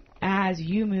so as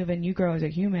you move and you grow as a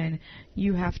human,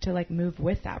 you have to like move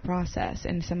with that process,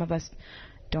 and some of us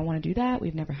don't want to do that.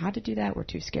 We've never had to do that. We're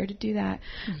too scared to do that.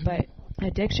 But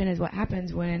addiction is what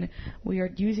happens when we are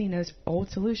using those old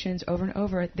solutions over and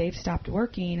over. They've stopped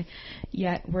working,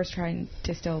 yet we're trying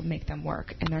to still make them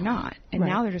work, and they're not. And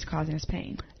now they're just causing us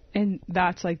pain. And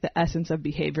that's like the essence of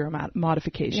behavior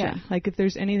modification. Yeah. Like if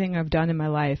there's anything I've done in my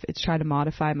life, it's try to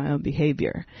modify my own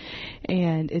behavior.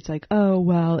 And it's like, oh,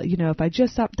 well, you know, if I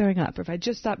just stopped throwing up, or if I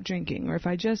just stopped drinking, or if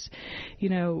I just, you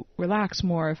know, relax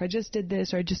more, if I just did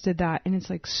this or I just did that. And it's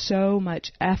like so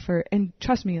much effort. And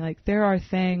trust me, like there are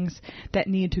things that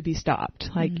need to be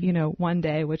stopped. Like, you know, one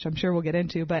day, which I'm sure we'll get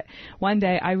into, but one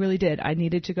day I really did. I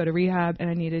needed to go to rehab and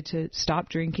I needed to stop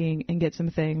drinking and get some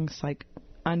things like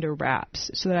under wraps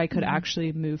so that I could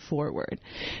actually move forward.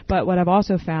 But what I've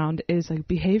also found is like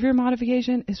behavior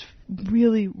modification is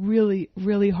really, really,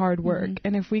 really hard work.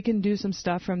 And if we can do some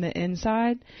stuff from the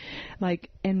inside,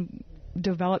 like, and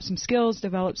develop some skills,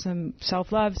 develop some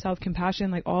self-love,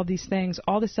 self-compassion, like all these things,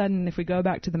 all of a sudden, if we go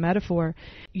back to the metaphor,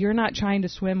 you're not trying to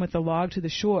swim with the log to the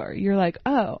shore. You're like,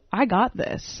 oh, I got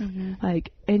this.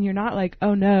 Like, and you're not like,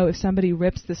 oh no, if somebody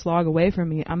rips this log away from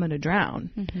me, I'm going to drown,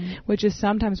 which is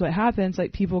sometimes what happens.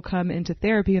 Like people come into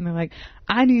therapy and they're like,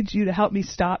 I need you to help me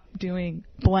stop doing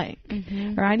blank,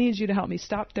 or I need you to help me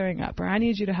stop throwing up, or I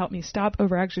need you to help me stop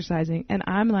over-exercising. And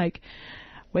I'm like,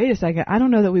 wait a second, I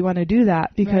don't know that we want to do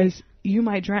that because you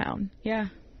might drown. Yeah.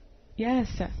 Yes.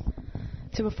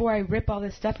 So before I rip all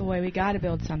this stuff away, we got to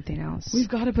build something else. We've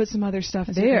got to put some other stuff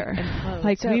there.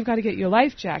 Like we've got to get you a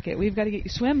life jacket. We've got to get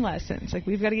you swim lessons. Like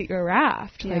we've got to get you a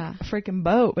raft, like a freaking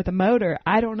boat with a motor.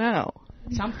 I don't know.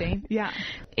 Something. Yeah.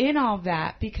 In all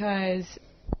that, because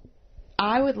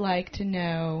I would like to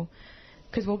know,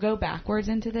 because we'll go backwards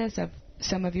into this of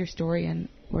some of your story, and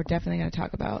we're definitely going to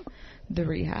talk about the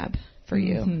rehab for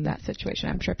you, that situation.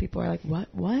 I'm sure people are like,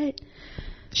 what?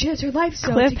 She has her life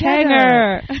so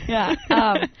cliffhanger.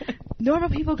 Yeah. Normal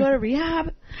people go to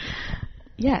rehab?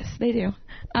 Yes, they do.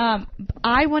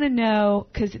 I want to know,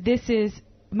 because this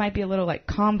might be a little like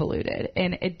convoluted,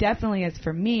 and it definitely is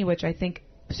for me, which I think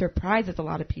surprises a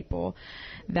lot of people,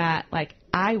 that like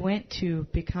I went to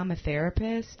become a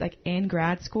therapist, like in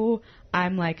grad school,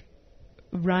 I'm like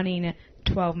running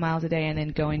 12 miles a day and then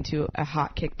going to a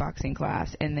hot kickboxing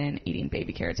class and then eating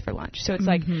baby carrots for lunch. So it's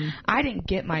like I didn't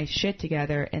get my shit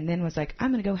together and then was like,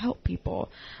 I'm going to go help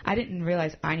people. I didn't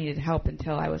realize I needed help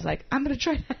until I was like, I'm going to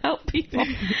try to help people.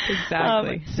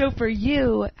 Exactly. So for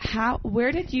you,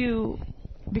 where did you,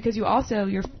 because you also,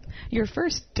 your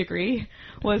first degree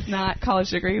was not,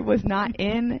 college degree, was not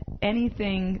in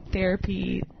anything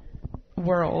therapy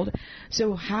world.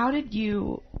 So how did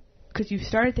you, because you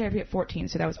started therapy at 14,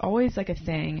 so that was always like a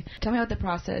thing. Tell me about the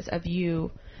process of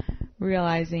you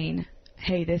realizing,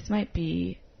 hey, this might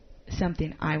be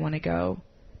something I want to go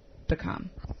become.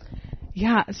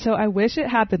 Yeah, so I wish it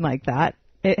happened like that.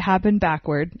 It happened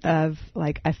backward of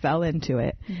like I fell into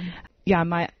it. Yeah,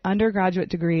 my undergraduate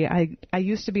degree, I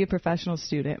used to be a professional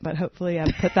student, but hopefully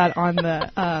I've put that on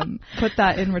the, put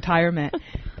that in retirement.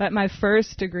 But my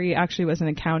first degree actually was in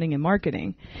accounting and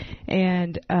marketing.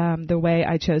 And the way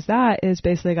I chose that is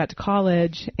basically I got to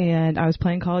college and I was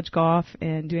playing college golf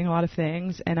and doing a lot of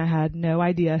things, and I had no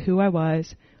idea who I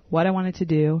was, what I wanted to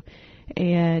do.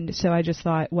 And so I just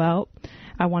thought, well,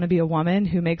 I want to be a woman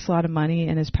who makes a lot of money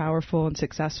and is powerful and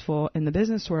successful in the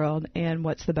business world, and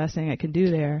what's the best thing I can do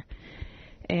there?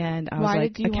 And I was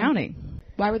like, accounting.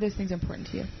 Why were those things important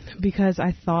to you? Because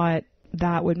I thought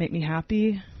that would make me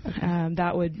happy.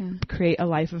 That would create a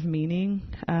life of meaning.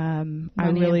 Money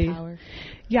and power.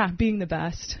 Yeah, being the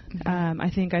best.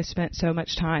 I think I spent so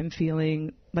much time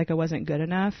feeling like I wasn't good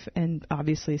enough, and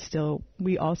obviously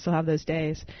we all still have those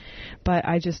days. But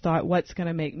I just thought, what's going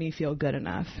to make me feel good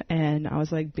enough? And I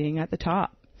was like, being at the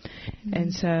top.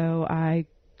 And so I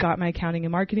got my accounting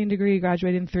and marketing degree,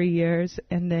 graduated in 3 years,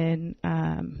 and then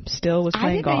still was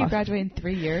playing golf. I didn't know you graduated in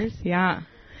 3 years. Yeah.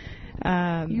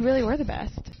 You really were the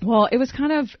best. Well, it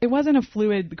wasn't a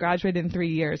fluid graduated in 3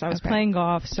 years. I was playing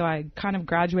golf, so I kind of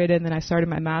graduated, and then I started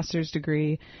my master's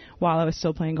degree while I was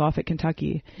still playing golf at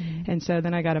Kentucky. And so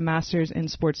then I got a master's in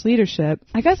sports leadership.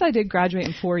 I guess I did graduate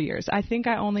in 4 years. I think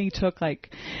I only took I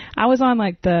was on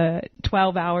the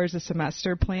 12 hours a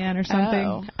semester plan or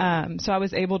something. So I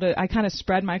was able to, I kind of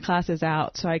spread my classes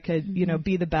out so I could,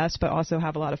 be the best, but also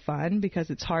have a lot of fun,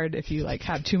 because it's hard if you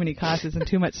have too many classes and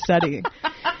too much studying.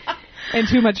 And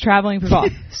too much traveling for golf.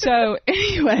 So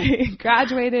anyway,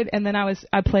 graduated, and then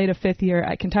I played a 5th year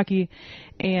at Kentucky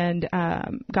and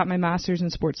got my master's in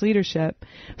sports leadership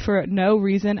for no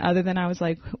reason other than I was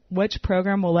like, which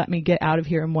program will let me get out of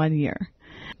here in 1 year?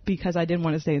 Because I didn't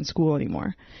want to stay in school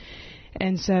anymore.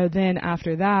 And so then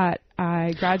after that,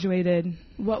 I graduated.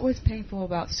 What was painful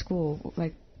about school?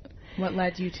 What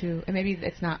led you to, and maybe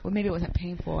it wasn't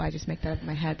painful, I just make that up in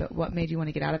my head, but what made you want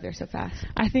to get out of there so fast?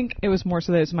 I think it was more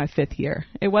so that it was my 5th year.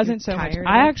 It wasn't so much.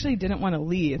 I actually didn't want to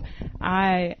leave.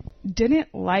 I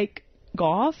didn't like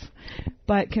golf,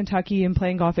 but Kentucky and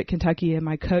playing golf at Kentucky and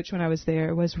my coach when I was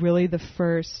there was really the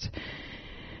first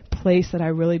place that I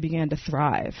really began to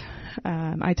thrive.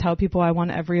 I tell people I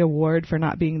won every award for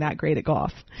not being that great at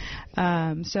golf.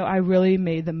 So I really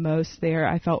made the most there.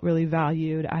 I felt really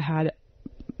valued. I had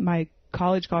my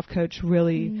college golf coach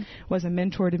really was a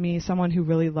mentor to me, someone who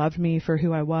really loved me for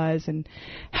who I was and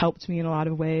helped me in a lot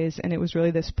of ways. And it was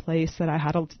really this place that I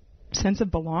had a sense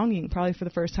of belonging probably for the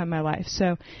first time in my life.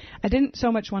 So I didn't so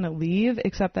much want to leave,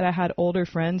 except that I had older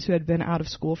friends who had been out of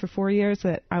school for 4 years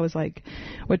that I was like,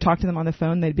 would talk to them on the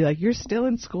phone. They'd be like, "You're still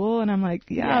in school?" And I'm like,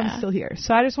 yeah, I'm still here.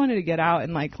 So I just wanted to get out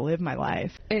and like live my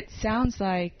life. It sounds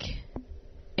like,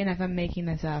 and if I'm making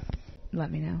this up,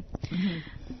 let me know.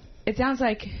 It sounds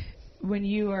like when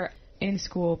you were in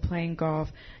school playing golf,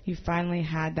 you finally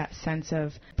had that sense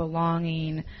of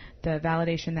belonging, the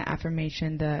validation, the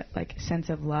affirmation, the like sense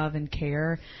of love and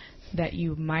care that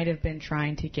you might have been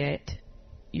trying to get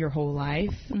your whole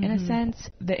life in a sense.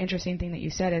 The interesting thing that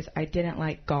you said is, I didn't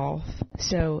like golf.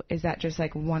 So is that just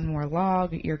like one more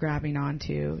log you're grabbing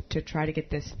onto to try to get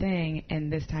this thing,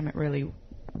 and this time it really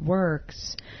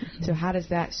works? So how does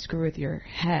that screw with your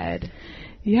head?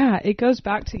 Yeah, it goes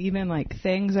back to even like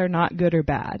things are not good or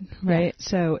bad, right? Yeah.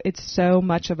 So it's so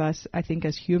much of us, I think,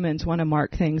 as humans want to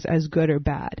mark things as good or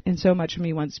bad. And so much of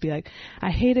me wants to be like,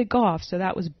 I hated golf, so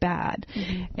that was bad.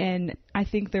 And I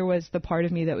think there was the part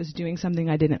of me that was doing something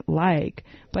I didn't like,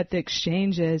 but the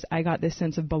exchange is I got this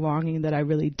sense of belonging that I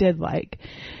really did like.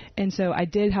 And so I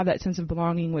did have that sense of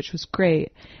belonging, which was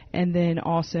great. And then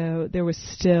also there was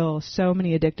still so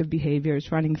many addictive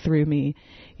behaviors running through me.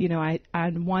 You know, I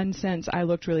in one sense, I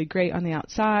looked really great on the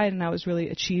outside, and I was really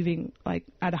achieving like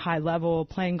at a high level,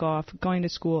 playing golf, going to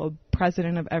school,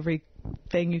 president of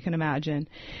everything you can imagine.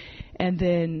 And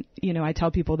then, you know, I tell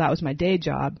people that was my day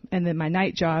job. And then my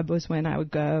night job was when I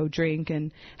would go drink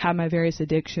and have my various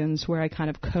addictions, where I kind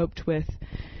of coped with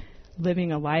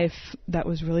living a life that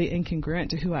was really incongruent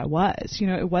to who I was. You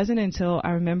know, it wasn't until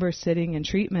I remember sitting in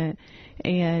treatment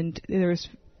and there was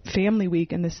family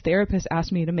week, and this therapist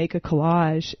asked me to make a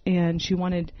collage, and she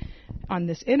wanted on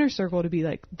this inner circle to be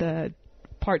like the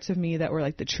parts of me that were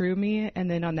like the true me, and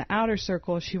then on the outer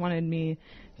circle she wanted me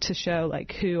to show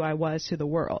like who I was to the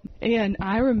world. And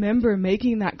I remember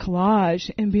making that collage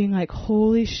and being like,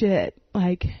 holy shit,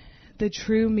 like the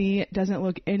true me doesn't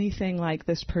look anything like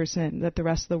this person that the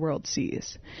rest of the world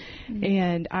sees.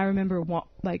 And I remember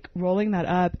like rolling that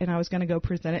up, and I was going to go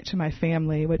present it to my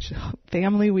family, which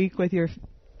family week with your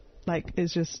like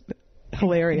is just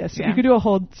hilarious. You could do a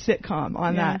whole sitcom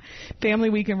on that, family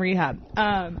week in rehab.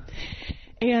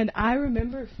 And I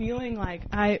remember feeling like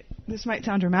this might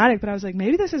sound dramatic, but I was like,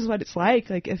 maybe this is what it's like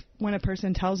if when a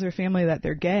person tells their family that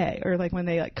they're gay, or like when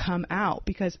they like come out,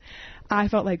 because I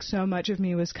felt like so much of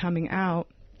me was coming out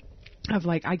of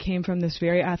like, I came from this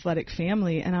very athletic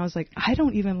family, and I was like, I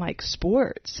don't even like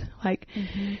sports. Like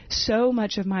so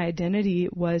much of my identity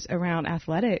was around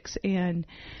athletics. And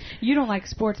you don't like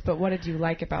sports, but what did you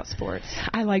like about sports?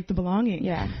 I liked the belonging.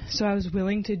 Yeah. So I was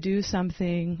willing to do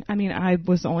something. I mean, I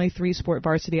was the only 3-sport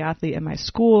varsity athlete in my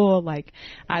school. Like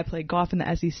I played golf in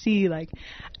the SEC. Like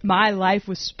my life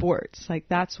was sports. Like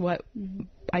that's what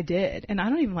I did. And I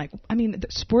don't even like, I mean,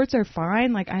 sports are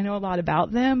fine. Like I know a lot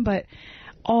about them, but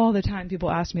all the time people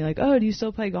ask me like, oh, do you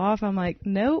still play golf? I'm like,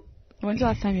 nope. When's the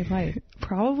last time you played?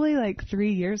 Probably like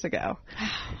 3 years ago.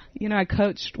 You know, I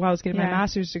coached while I was getting my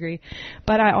master's degree,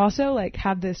 but I also like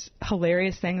have this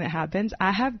hilarious thing that happens.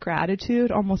 I have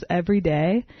gratitude almost every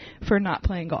day for not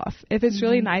playing golf. If it's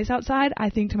really nice outside,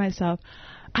 I think to myself,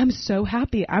 I'm so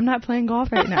happy I'm not playing golf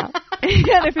right now.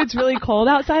 And if it's really cold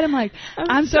outside, I'm like,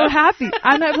 I'm so happy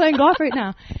I'm not playing golf right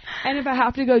now. And if I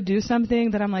have to go do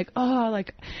something that I'm like, oh,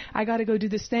 like I got to go do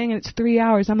this thing and it's 3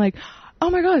 hours, I'm like, oh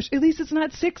my gosh, at least it's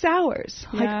not 6 hours.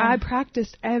 Yeah. Like I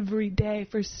practiced every day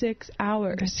for 6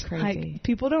 hours. That's crazy. Like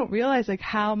people don't realize like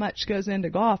how much goes into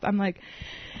golf. I'm like,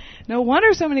 no wonder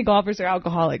so many golfers are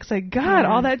alcoholics. Like, God,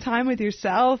 all that time with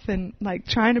yourself and like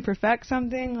trying to perfect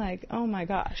something, like, oh my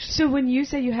gosh. So when you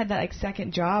say you had that like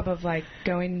second job of like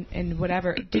going and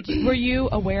whatever, were you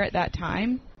aware at that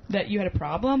time that you had a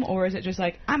problem, or is it just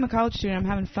like, I'm a college student, I'm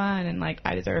having fun, and like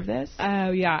I deserve this?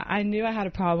 Oh yeah, I knew I had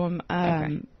a problem.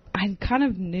 I kind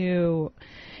of knew,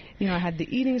 you know, I had the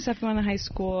eating stuff going on in high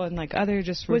school and like other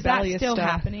just rebellious stuff. Was that still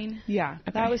happening? Yeah,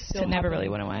 that was still happening. It never really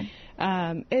went away.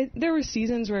 There were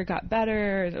seasons where it got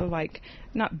better, like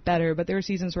not better, but there were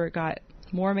seasons where it got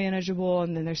more manageable,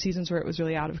 and then there's seasons where it was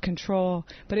really out of control,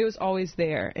 but it was always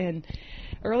there. And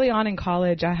early on in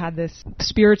college, I had this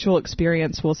spiritual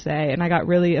experience, we'll say, and I got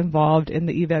really involved in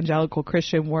the evangelical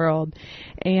Christian world.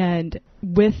 And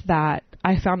with that,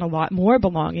 I found a lot more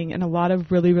belonging and a lot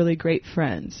of really, really great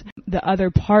friends. The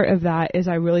other part of that is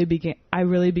I really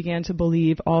began to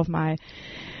believe all of my,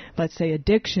 let's say,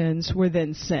 addictions were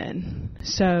then sin.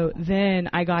 So then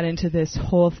I got into this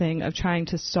whole thing of trying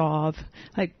to solve,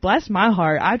 like, bless my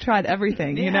heart, I tried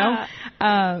everything, you know?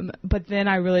 But then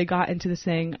I really got into this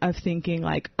thing of thinking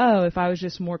like, oh, if I was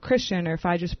just more Christian, or if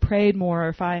I just prayed more, or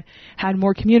if I had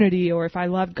more community, or if I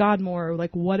loved God more, or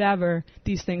like whatever,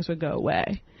 these things would go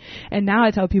away. And now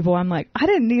I tell people, I'm like, I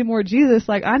didn't need more Jesus,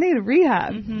 like I needed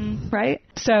rehab, right?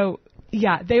 So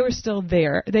yeah, they were still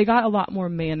there. They got a lot more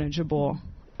manageable.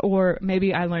 Or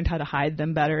maybe I learned how to hide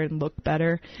them better and look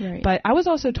better. Right. But I was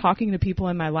also talking to people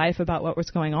in my life about what was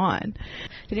going on.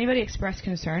 Did anybody express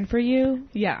concern for you?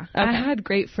 Yeah. Okay. I had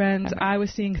great friends. Okay. I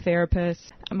was seeing therapists.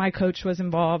 My coach was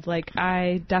involved. Like,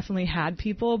 I definitely had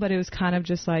people, but it was kind of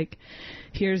just like,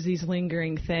 here's these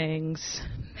lingering things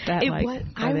that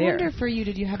I wonder for you,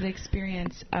 did you have the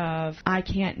experience of, I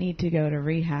can't need to go to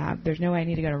rehab. There's no way I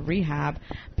need to go to rehab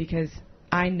because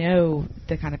I know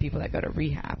the kind of people that go to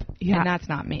rehab, and that's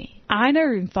not me. I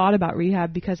never even thought about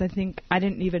rehab because I think I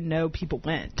didn't even know people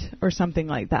went or something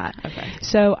like that. Okay.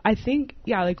 So I think,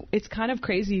 like, it's kind of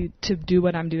crazy to do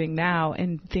what I'm doing now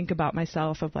and think about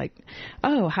myself of like,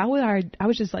 oh, how would I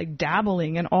was just like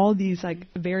dabbling in all these like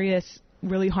various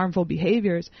really harmful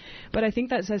behaviors. But I think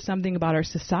that says something about our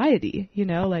society, you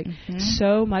know, like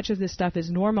so much of this stuff is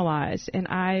normalized. And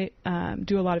I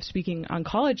do a lot of speaking on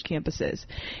college campuses.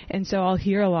 And so I'll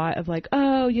hear a lot of like,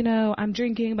 oh, you know, I'm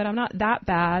drinking, but I'm not that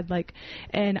bad. Like,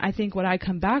 and I think what I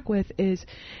come back with is,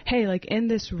 hey, like in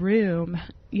this room,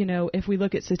 you know, if we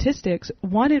look at statistics,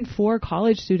 1 in 4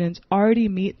 college students already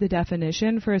meet the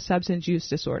definition for a substance use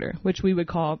disorder, which we would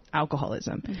call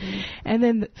alcoholism. And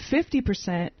then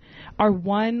 50% are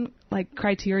one like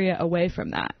criteria away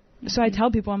from that. So I tell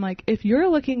people, I'm like, if you're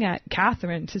looking at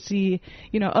Catherine to see,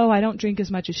 you know, oh, I don't drink as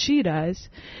much as she does,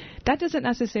 that doesn't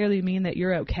necessarily mean that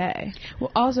you're okay.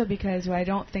 Well, also because what I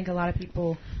don't think a lot of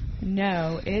people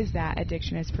know is that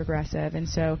addiction is progressive. And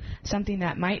so something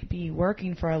that might be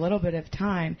working for a little bit of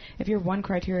time, if you're one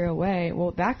criteria away,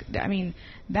 well, that's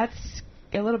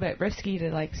a little bit risky to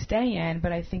like stay in.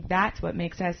 But I think that's what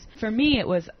makes us, for me, it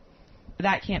was,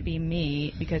 that can't be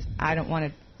me because I don't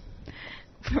want to,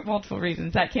 for multiple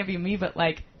reasons, that can't be me, but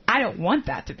like, I don't want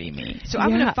that to be me. So I'm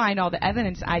going to find all the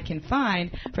evidence I can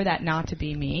find for that not to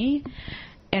be me.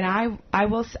 And I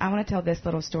want to tell this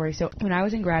little story. So when I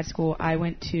was in grad school, I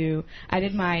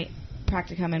did my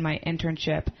practicum and my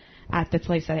internship at the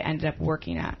place that I ended up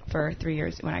working at for 3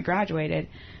 years when I graduated.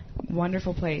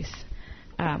 Wonderful place.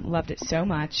 Loved it so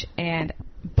much.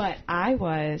 But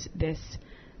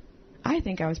I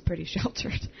think I was pretty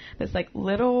sheltered. This like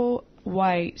little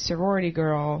white sorority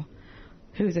girl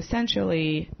who's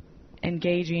essentially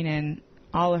engaging in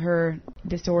all of her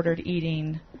disordered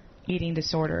eating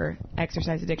disorder,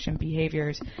 exercise addiction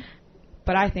behaviors.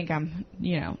 But I think I'm,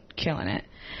 you know, killing it.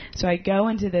 So I go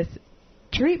into this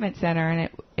treatment center, and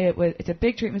it's a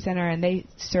big treatment center, and they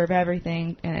serve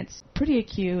everything, and it's pretty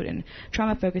acute and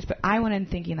trauma focused. But I went in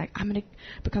thinking like, I'm going to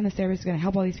become this therapist, going to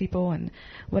help all these people and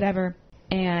whatever.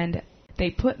 And they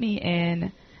put me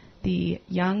in the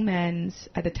young men's,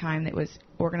 at the time that was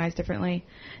organized differently.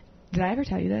 Did I ever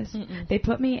tell you this? Mm-mm. They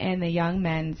put me in the young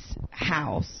men's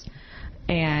house,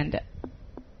 and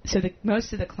so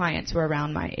most of the clients were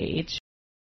around my age.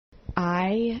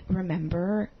 I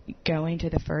remember going to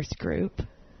the first group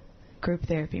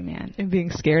therapy, man, and being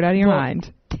scared out of your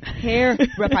mind.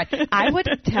 Terrified. I would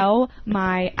tell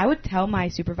my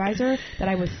supervisor that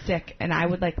I was sick, and I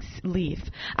would like leave.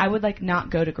 I would like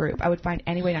not go to group. I would find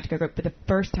any way not to go to group. But the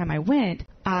first time I went,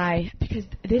 because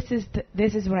this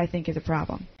is what I think is a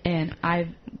problem, and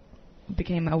I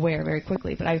became aware very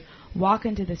quickly. But I walk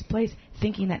into this place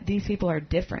thinking that these people are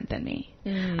different than me.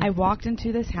 I walked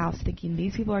into this house thinking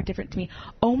these people are different to me,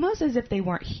 almost as if they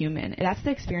weren't human. That's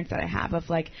the experience that I have of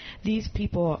like, these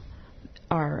people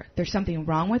there's something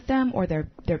wrong with them, or they're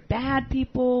bad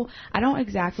people. I don't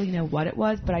exactly know what it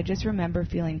was, but I just remember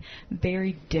feeling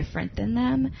very different than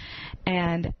them.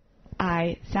 And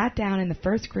I sat down in the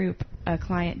first group. A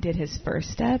client did his first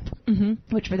step,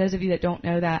 which for those of you that don't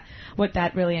know that, what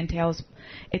that really entails,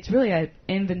 it's really an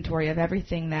inventory of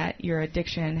everything that your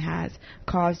addiction has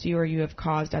caused you or you have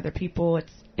caused other people.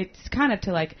 It's kind of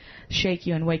to like shake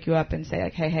you and wake you up and say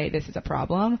like, hey, this is a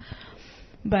problem.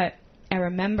 But I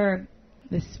remember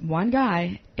this one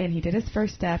guy, and he did his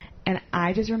first step, and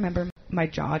I just remember my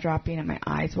jaw dropping and my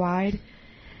eyes wide.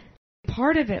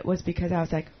 Part of it was because I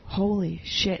was like, holy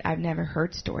shit, I've never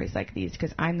heard stories like these,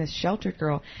 because I'm this sheltered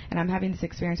girl, and I'm having this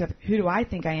experience of, who do I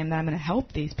think I am that I'm going to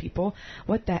help these people?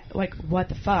 What the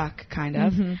fuck, kind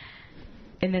of.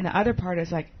 And then the other part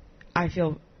is like, I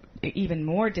feel even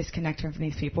more disconnected from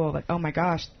these people, like, oh my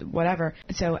gosh, whatever.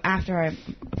 So after I'm,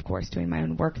 of course, doing my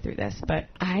own work through this, but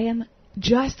I am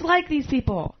just like these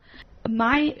people.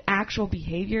 My actual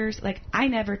behaviors, like, I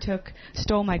never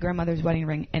stole my grandmother's wedding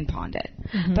ring and pawned it.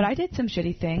 Mm-hmm. But I did some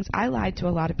shitty things. I lied to a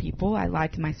lot of people. I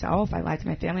lied to myself. I lied to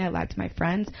my family. I lied to my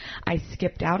friends. I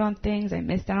skipped out on things. I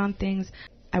missed out on things.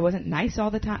 I wasn't nice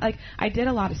all the time. Like, I did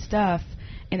a lot of stuff,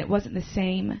 and it wasn't the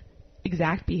same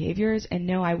exact behaviors. And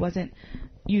no, I wasn't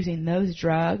using those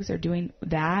drugs or doing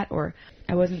that, or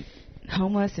I wasn't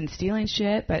homeless and stealing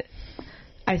shit, but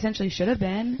I essentially should have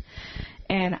been.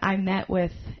 And I met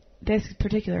with this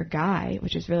particular guy,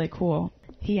 which is really cool.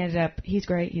 He's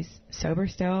great. He's sober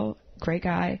still. Great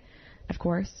guy, of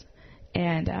course.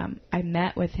 And I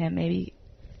met with him maybe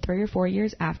 3 or 4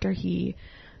 years after he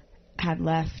had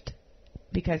left,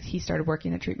 because he started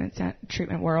working in the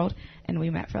treatment world, and we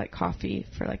met for like coffee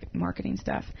for like marketing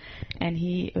stuff. And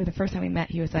the first time we met,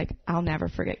 he was like, "I'll never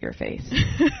forget your face."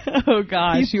 Oh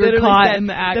gosh, you were caught in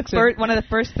the act. One of the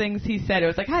first things he said, it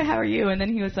was like, "Hi, how are you?" And then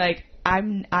he was like,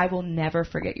 I will never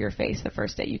forget your face the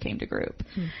first day you came to group."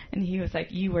 And he was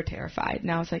like, "You were terrified."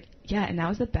 And I was like, "Yeah." And that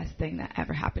was the best thing that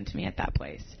ever happened to me at that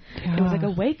place. Yeah. It was like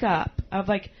a wake up of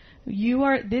like,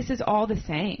 this is all the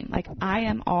same. Like, I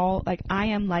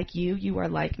am like you, you are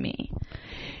like me.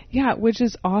 Yeah, which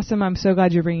is awesome. I'm so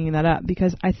glad you're bringing that up,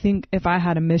 because I think if I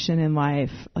had a mission in life,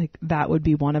 like, that would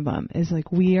be one of them, is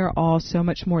like, we are all so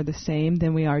much more the same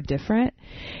than we are different.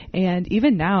 And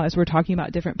even now, as we're talking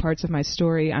about different parts of my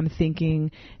story, I'm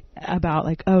thinking about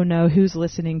like, oh no, who's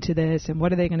listening to this, and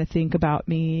what are they going to think about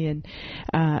me? And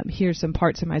here's some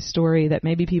parts of my story that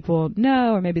maybe people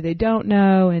know, or maybe they don't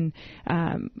know. And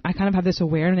I kind of have this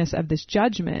awareness of this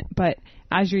judgment. But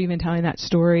as you're even telling that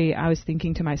story, I was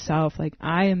thinking to myself, like,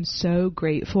 I am so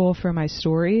grateful for my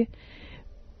story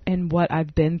and what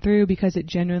I've been through, because it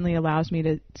genuinely allows me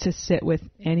to sit with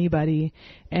anybody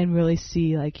and really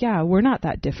see, like, yeah, we're not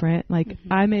that different. Like,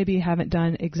 mm-hmm. I maybe haven't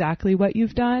done exactly what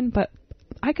you've done, but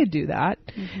I could do that.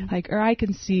 Mm-hmm. Like, or I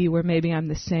can see where maybe I'm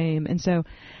the same. And so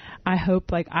I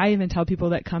hope, like, I even tell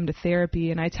people that come to therapy,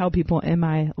 and I tell people in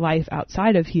my life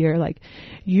outside of here, like,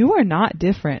 you are not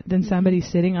different than somebody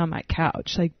sitting on my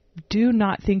couch. Like, do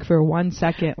not think for 1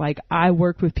 second, like, I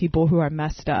work with people who are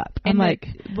messed up. And like,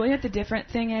 the different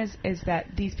thing is that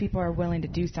these people are willing to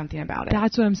do something about it.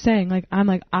 That's what I'm saying. Like,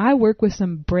 I work with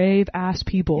some brave ass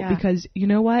people, because you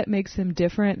know what makes them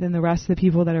different than the rest of the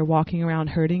people that are walking around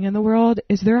hurting in the world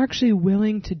is they're actually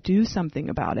willing to do something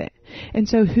about it. And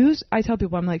so I tell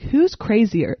people, I'm like, who's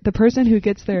crazier? The person who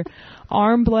gets their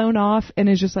arm blown off and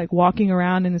is just like walking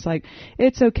around and is like,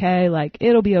 it's okay. Like,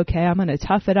 it'll be okay. I'm going to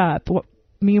tough it up.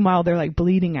 Meanwhile, they're like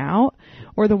bleeding out,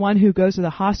 or the one who goes to the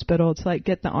hospital to like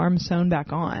get the arm sewn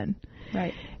back on.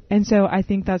 Right. And so I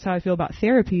think that's how I feel about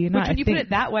therapy. And when you put it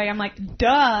that way, I'm like,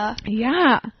 duh.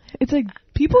 Yeah. It's like,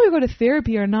 people who go to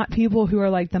therapy are not people who are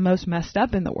like the most messed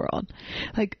up in the world.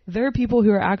 Like, they're people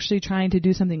who are actually trying to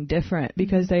do something different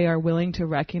because they are willing to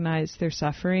recognize their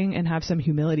suffering and have some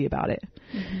humility about it.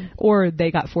 Mm-hmm. Or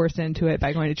they got forced into it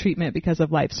by going to treatment because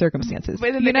of life circumstances.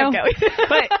 But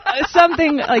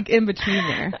something like in between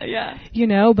there. Yeah. You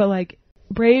know, but like,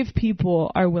 brave people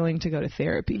are willing to go to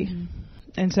therapy. Mm-hmm.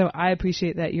 And so I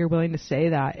appreciate that you're willing to say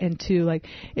that. And to, like,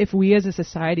 if we as a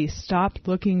society stopped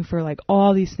looking for like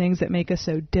all these things that make us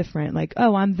so different, like,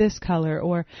 oh, I'm this color,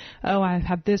 or oh, I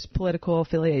have this political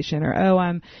affiliation, or oh,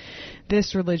 I'm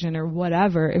this religion, or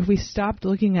whatever, if we stopped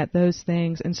looking at those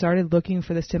things and started looking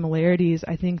for the similarities,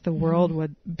 I think the world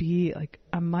would be like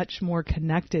a much more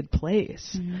connected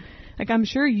place. Mm-hmm. Like, I'm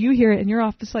sure you hear it in your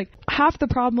office, like, 90% of the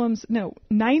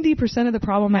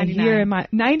problem 99. I hear in my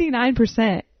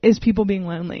 99% is people being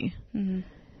lonely. Mm-hmm.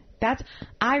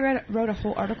 I wrote a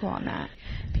whole article on that.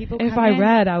 I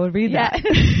would read that.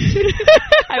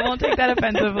 I won't take that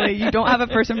offensively. You don't have a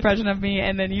first impression of me,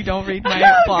 and then you don't read my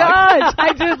blog. Gosh,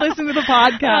 I did listen to the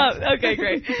podcast. Oh, okay,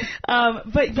 great.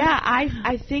 But yeah,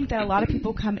 I think that a lot of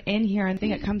people come in here and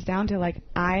think it comes down to like,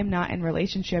 I'm not in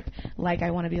relationship like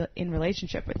I want to be in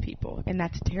relationship with people, and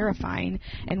that's terrifying.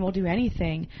 And we'll do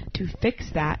anything to fix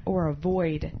that or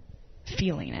avoid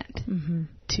feeling it. Mm-hmm.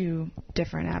 To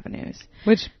different avenues,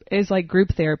 which is like group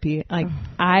therapy. Like,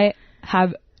 I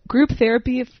have group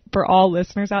therapy for all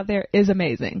listeners out there is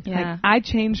amazing. Yeah. Like, I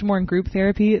changed more in group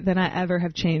therapy than I ever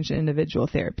have changed in individual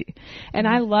therapy. And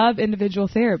I love individual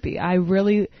therapy. I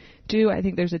really do. I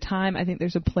think there's a time, I think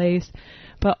there's a place,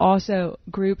 but also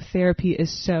group therapy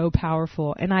is so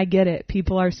powerful. And I get it.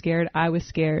 People are scared. I was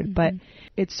scared, but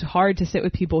it's hard to sit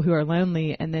with people who are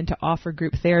lonely and then to offer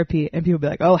group therapy and people be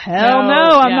like, oh, hell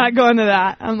no, I'm not going to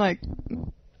that. I'm like,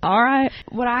 All right.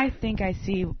 What I think I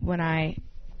see when I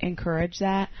encourage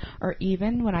that, or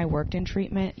even when I worked in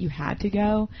treatment, you had to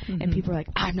go, and people are like,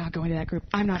 I'm not going to that group.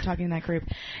 I'm not talking to that group.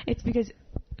 It's because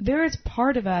there is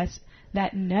part of us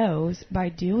that knows by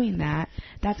doing that,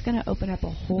 that's going to open up a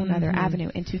whole nother avenue.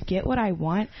 And to get what I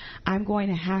want, I'm going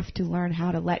to have to learn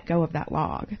how to let go of that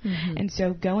log. And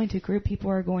so going to group, people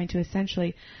are going to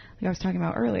essentially, like I was talking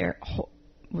about earlier,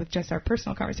 with just our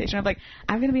personal conversation, I'm like,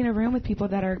 I'm going to be in a room with people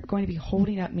that are going to be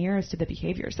holding up mirrors to the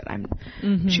behaviors that I'm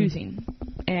choosing.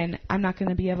 And I'm not going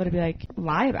to be able to be like,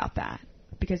 lie about that,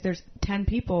 because there's 10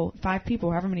 people, 5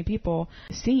 people, however many people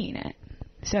seeing it.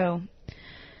 So,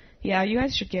 yeah, you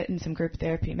guys should get in some group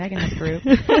therapy. Megan has a group.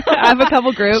 I have a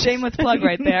couple groups. Shameless plug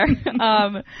right there.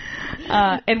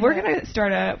 And we're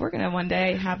gonna one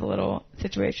day have a little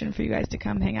situation for you guys to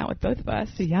come hang out with both of us.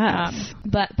 Yes.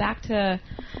 But back to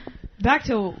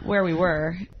where we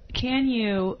were. Can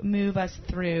you move us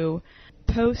through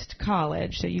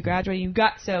post-college? So you graduated.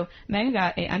 So Megan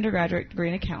got an undergraduate degree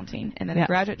in accounting, and then a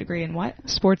graduate degree in what?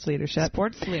 Sports leadership.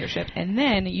 Sports leadership. And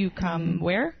then you come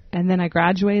where? And then I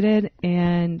graduated,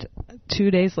 and 2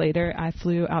 days later, I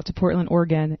flew out to Portland,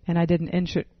 Oregon, and I did an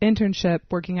internship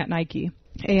working at Nike.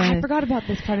 And I forgot about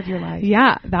this part of your life.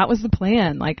 Yeah, that was the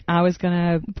plan. Like, I was going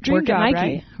to work at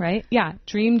Nike, right? Yeah,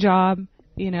 dream job.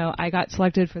 You know, I got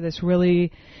selected for this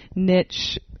really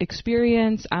niche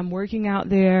experience. I'm working out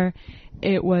there.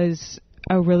 It was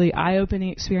a really eye-opening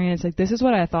experience. Like, this is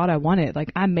what I thought I wanted.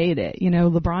 Like, I made it. You know,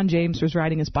 LeBron James was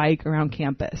riding his bike around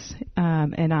campus,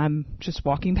 and I'm just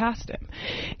walking past him,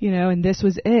 you know, and this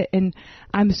was it. And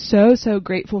I'm so, so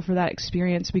grateful for that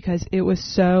experience, because it was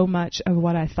so much of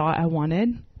what I thought I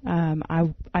wanted.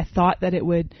 I thought that it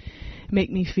would make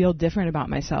me feel different about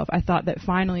myself. I thought that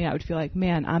finally I would feel like,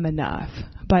 man, I'm enough.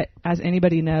 But as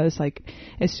anybody knows, like,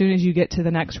 as soon as you get to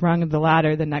the next rung of the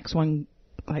ladder, the next one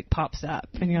like pops up,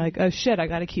 and you're like, oh shit, I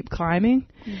got to keep climbing.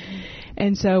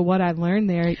 And so what I learned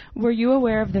there. Were you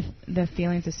aware of the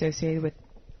feelings associated with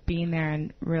being there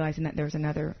and realizing that there was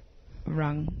another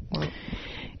rung or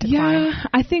to climb?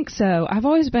 I think so. I've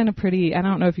always been I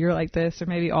don't know if you're like this, or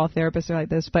maybe all therapists are like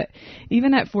this, but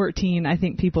even at 14, I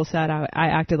think people said I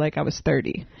acted like I was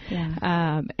 30.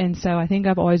 Yeah. And so I think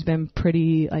I've always been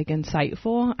pretty like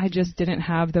insightful. I just didn't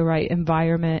have the right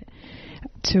environment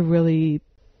to really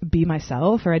be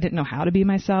myself, or I didn't know how to be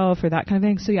myself, or that kind of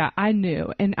thing. So yeah, I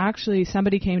knew. And actually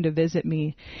somebody came to visit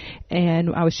me,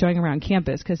 and I was showing around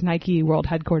campus, because Nike World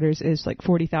Headquarters is like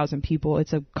 40,000 people.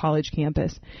 It's a college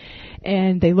campus.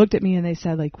 And they looked at me and they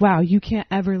said, like, wow, you can't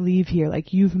ever leave here.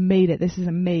 Like, you've made it. This is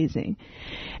amazing.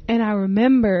 And I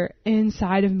remember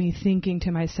inside of me thinking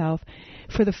to myself,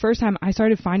 for the first time, I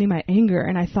started finding my anger,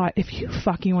 and I thought, if you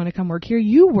fucking want to come work here,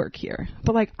 you work here.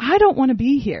 But like, I don't want to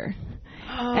be here.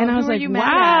 And I was like,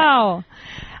 wow.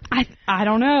 I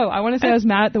don't know. I want to say I was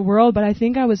mad at the world, but I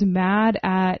think I was mad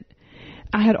at,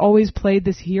 I had always played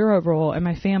this hero role in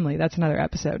my family. That's another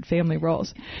episode, family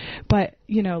roles. But,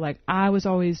 you know, like, I was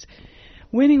always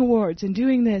winning awards and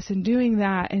doing this and doing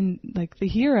that and like the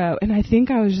hero. And I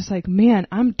think I was just like, man,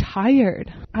 I'm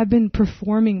tired. I've been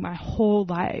performing my whole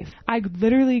life. I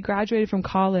literally graduated from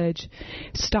college,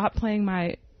 stopped playing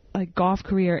my like golf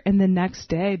career, and the next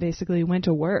day basically went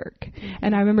to work.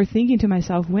 And I remember thinking to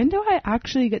myself, when do I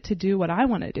actually get to do what I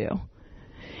want to do?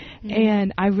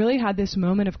 And I really had this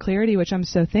moment of clarity, which I'm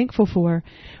so thankful for,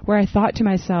 where I thought to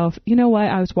myself, you know what?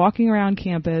 I was walking around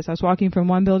campus. I was walking from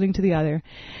one building to the other.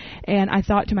 And I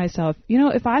thought to myself, you know,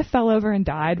 if I fell over and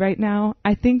died right now,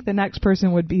 I think the next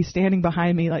person would be standing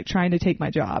behind me, like trying to take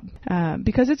my job,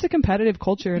 because it's a competitive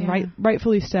culture, and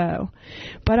rightfully so.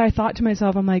 But I thought to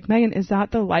myself, I'm like, Megan, is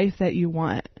that the life that you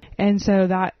want? And so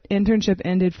that internship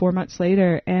ended 4 months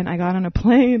later, and I got on a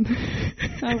plane.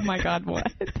 Oh my God,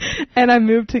 what? And I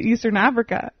moved to Eastern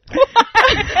Africa.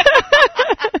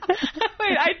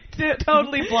 Wait, I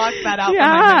totally blocked that out. Yeah,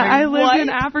 I lived in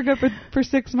Africa for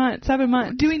 6 months, 7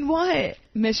 months. Doing what?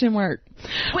 Mission work.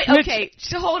 Wait, okay,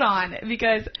 so hold on,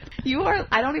 because you are,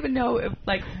 I don't even know if,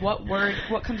 like,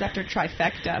 what comes after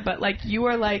trifecta, but, like, you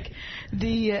are, like,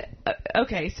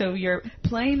 okay, so you're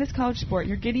playing this college sport,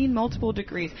 you're getting multiple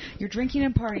degrees, you're drinking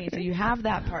and partying, so you have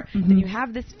that part, then you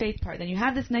have this faith part, then you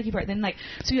have this Nike part, then, like,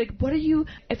 so you're like, what are you,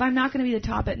 if I'm not going to be the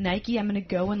top at Nike, I'm going to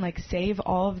go and, like, save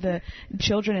all of the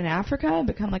children in Africa and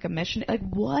become, like, a mission, like,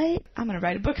 what? I'm going to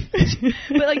write a book.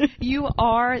 But, like, you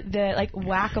are the, like,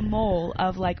 whack-a-mole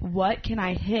of, like, what can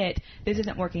I hit? This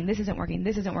isn't working, this isn't working,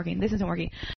 this isn't working, this isn't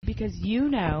working. Because you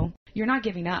know you're not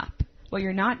giving up. What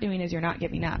you're not doing is you're not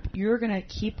giving up. You're going to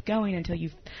keep going until you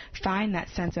find that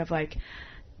sense of, like,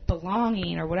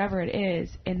 belonging or whatever it is,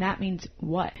 and that means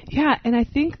what? Yeah, and I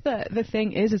think the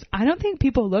thing is I don't think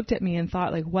people looked at me and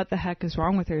thought, like, what the heck is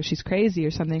wrong with her? She's crazy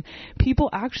or something. People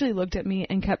actually looked at me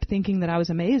and kept thinking that I was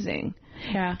amazing.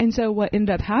 Yeah. And so what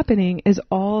ended up happening is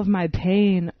all of my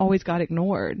pain always got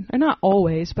ignored. Or not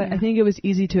always, but I think it was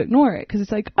easy to ignore it because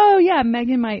it's like, oh yeah,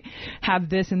 Megan might have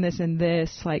this and this and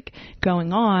this like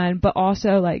going on, but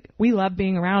also like we love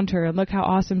being around her and look how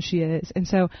awesome she is. And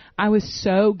so I was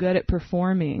so good at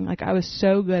performing. Like I was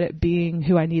so good at being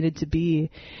who I needed to be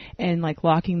and like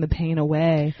locking the pain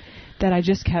away that I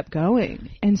just kept going.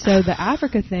 And so the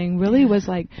Africa thing really was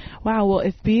like, wow, well,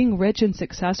 if being rich and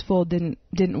successful didn't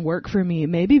work for me,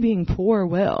 maybe being poor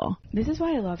will. This is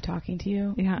why I love talking to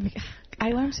you. Yeah. I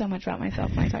learn so much about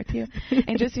myself when I talk to you.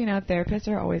 And just, you know, therapists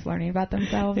are always learning about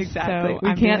themselves. Exactly. So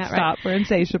we can't stop. Right. We're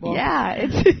insatiable. Yeah.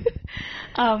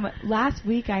 It's last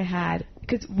week I had,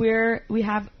 because we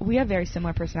have very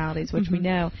similar personalities, which we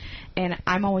know, and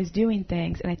I'm always doing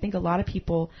things, and I think a lot of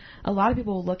people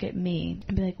will look at me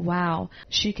and be like, wow,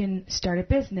 she can start a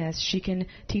business, she can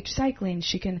teach cycling,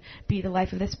 she can be the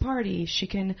life of this party, she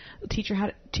can teach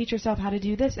herself how to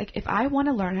do this. Like if I want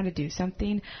to learn how to do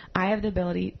something, I have the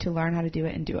ability to learn how to do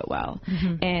it and do it well.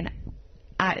 And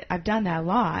I've done that a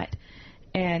lot,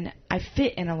 and I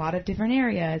fit in a lot of different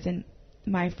areas. And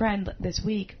my friend this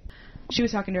week, she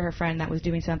was talking to her friend that was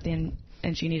doing something,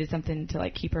 and she needed something to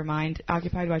like keep her mind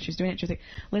occupied while she was doing it. She was like,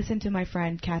 listen to my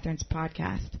friend Catherine's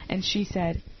podcast. And she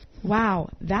said, wow,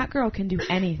 that girl can do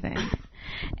anything.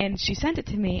 And she sent it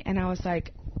to me, and I was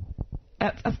like,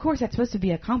 of course that's supposed to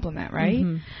be a compliment, right?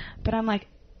 But I'm like,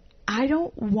 I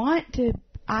don't want to.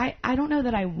 I don't know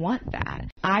that I want that.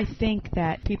 I think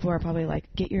that people are probably like,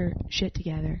 get your shit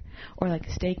together or like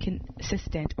stay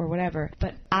consistent or whatever.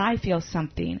 But I feel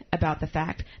something about the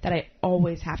fact that I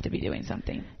always have to be doing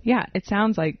something. Yeah, it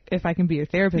sounds like, if I can be your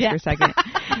therapist for a second,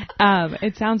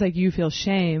 it sounds like you feel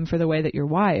shame for the way that you're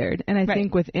wired. And I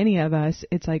think with any of us,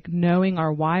 it's like knowing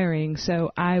our wiring.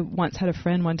 So I once had a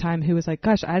friend one time who was like,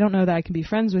 gosh, I don't know that I can be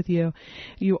friends with you.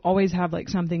 You always have like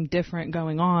something different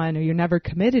going on, or you're never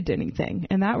committed to anything.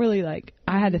 And that really, like,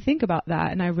 I had to think about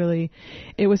that. And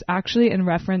it was actually in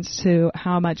reference to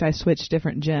how much I switched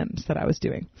different gyms that I was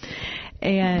doing.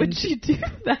 And which you do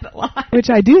that a lot. Which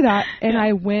I do that. And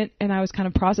I went and I was kind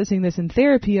of processing this in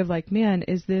therapy of like, man,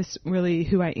 is this really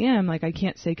who I am? Like, I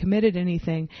can't stay committed to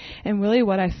anything. And really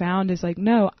what I found is like,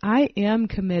 no, I am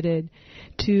committed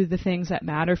to the things that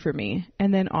matter for me.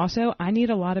 And then also I need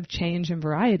a lot of change and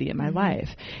variety in my life.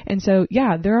 And so,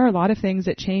 yeah, there are a lot of things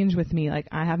that change with me. Like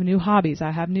I have new hobbies. I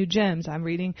have new gyms. I'm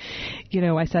reading, you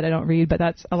know, I said I don't read, but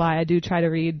that's a lie. I do try to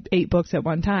read 8 books at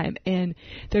one time. And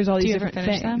there's all these different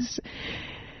things.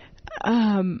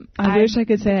 I wish I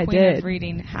could say I did. Of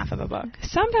reading half of a book.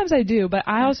 Sometimes I do, but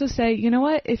I also say, you know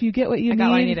what? If you get what you got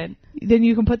what I needed, then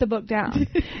you can put the book down.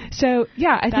 So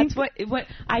yeah, I think what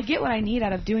I get what I need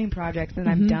out of doing projects, and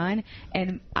I'm done.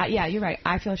 And yeah, you're right.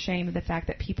 I feel ashamed of the fact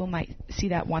that people might see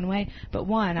that one way, but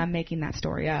I'm making that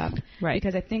story up, right?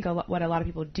 Because I think what a lot of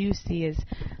people do see is,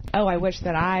 oh, I wish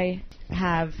that I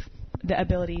have the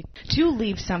ability to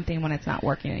leave something when it's not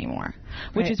working anymore,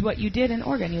 which is what you did in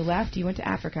Oregon. You left, you went to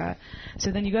Africa.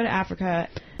 So then you go to Africa.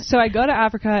 So I go to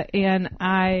Africa, and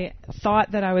I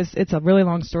thought that it's a really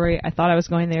long story. I thought I was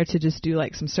going there to just do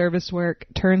like some service work.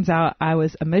 Turns out I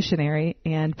was a missionary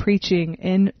and preaching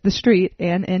in the street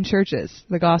and in churches,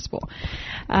 the gospel,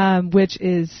 which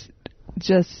is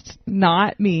just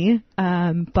not me,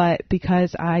 but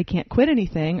because I can't quit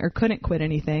anything or couldn't quit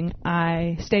anything,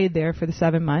 I stayed there for the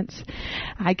 7 months.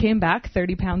 I came back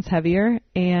 30 pounds heavier,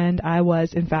 and I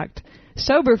was in fact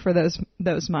sober for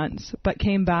those months, but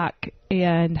came back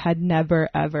and had never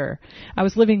ever, I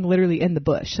was living literally in the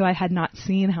bush, so I had not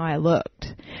seen how I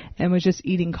looked and was just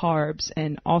eating carbs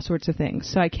and all sorts of things.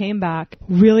 So I came back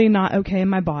really not okay in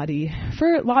my body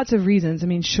for lots of reasons. I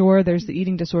mean, sure, there's the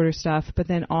eating disorder stuff, but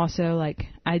then also like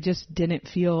I just didn't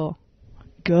feel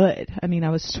good. I mean, I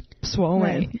was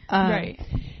swollen. Right.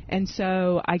 And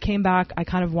so I came back. I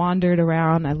kind of wandered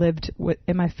around. I lived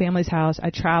in my family's house.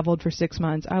 I traveled for 6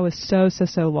 months. I was so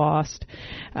lost,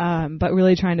 but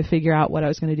really trying to figure out what I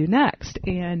was going to do next.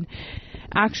 And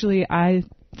actually, I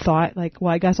thought, like,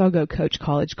 well, I guess I'll go coach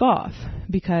college golf,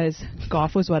 because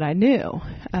golf was what I knew.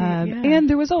 And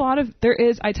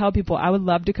I tell people I would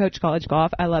love to coach college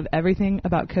golf. I love everything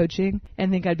about coaching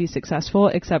and think I'd be successful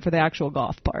except for the actual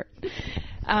golf part.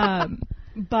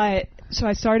 But So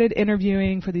I started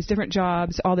interviewing for these different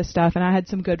jobs, all this stuff, and I had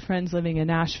some good friends living in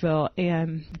Nashville.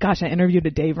 And gosh, I interviewed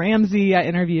at Dave Ramsey. I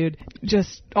interviewed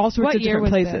just all sorts of different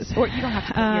places. This? Or you don't have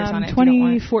to put years on it.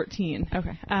 2014.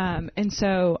 Okay. And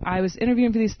so I was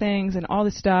interviewing for these things and all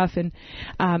this stuff, and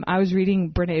I was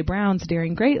reading Brene Brown's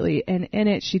Daring Greatly, and in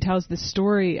it she tells the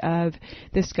story of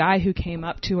this guy who came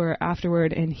up to her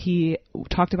afterward, and he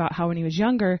talked about how when he was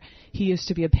younger, he used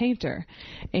to be a painter,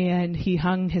 and he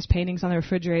hung his paintings on the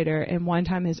refrigerator. And one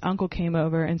time his uncle came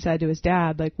over and said to his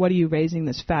dad, like, what are you raising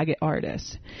this faggot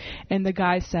artist? And the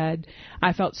guy said,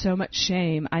 I felt so much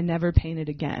shame, I never painted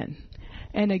again.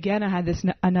 And again, I had this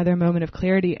another moment of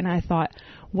clarity, and I thought,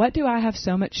 what do I have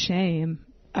so much shame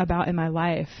about in my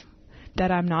life that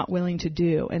I'm not willing to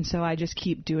do? And so I just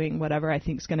keep doing whatever I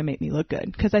think is going to make me look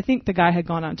good. Because I think the guy had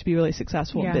gone on to be really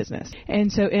successful in business.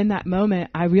 And so in that moment,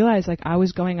 I realized like I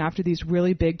was going after these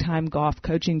really big time golf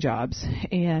coaching jobs,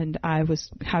 and I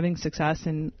was having success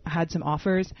and had some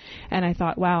offers. And I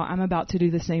thought, wow, I'm about to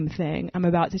do the same thing. I'm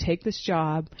about to take this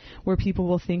job where people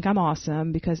will think I'm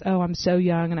awesome because, oh, I'm so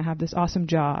young and I have this awesome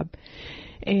job.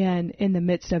 And in the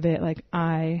midst of it, like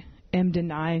I am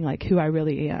denying like who I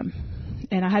really am.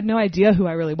 And I had no idea who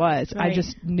I really was. Right. I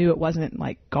just knew it wasn't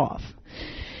like golf.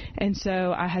 And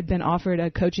so I had been offered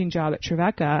a coaching job at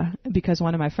Trevecca because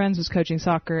one of my friends was coaching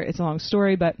soccer. It's a long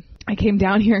story, but I came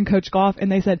down here and coached golf,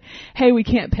 and they said, hey, we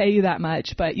can't pay you that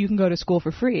much, but you can go to school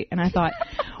for free. And I thought,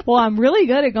 well, I'm really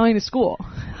good at going to school.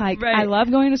 Like, right. I love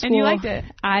going to school. And you liked it.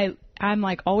 I'm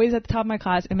like always at the top of my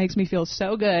class. It makes me feel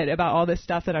so good about all this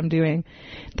stuff that I'm doing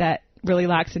that really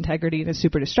lacks integrity and is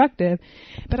super destructive.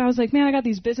 But I was like, man, I got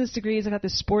these business degrees. I got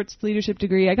this sports leadership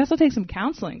degree. I guess I'll take some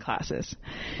counseling classes.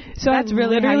 So that's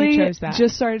really literally how you chose that.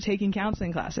 Just started taking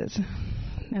counseling classes.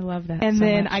 I love that. And so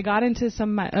then much. I got into some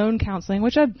of my own counseling,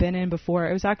 which I've been in before.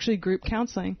 It was actually group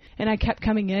counseling. And I kept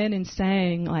coming in and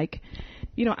saying, like,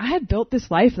 you know, I had built this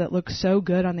life that looked so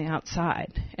good on the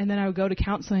outside. And then I would go to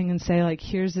counseling and say, like,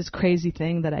 here's this crazy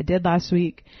thing that I did last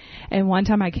week. And one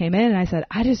time I came in and I said,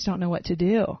 I just don't know what to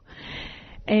do.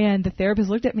 And the therapist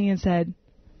looked at me and said,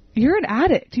 you're an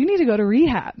addict. You need to go to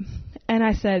rehab. And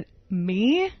I said,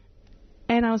 me?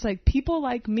 And I was like, people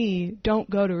like me don't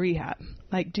go to rehab.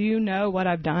 Like, do you know what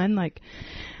I've done? Like,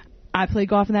 I played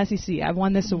golf in the SEC. I've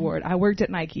won this award. I worked at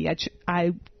Nike.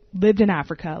 I lived in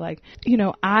Africa. Like, you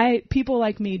know, people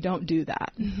like me don't do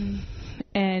that. Mm-hmm.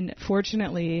 And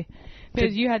fortunately,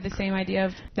 because you had the same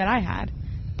idea that I had,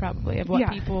 probably, of what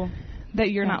people that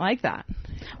you're not like that.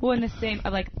 Well, in the same,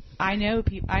 like, I know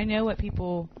what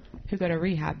people who go to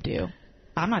rehab do.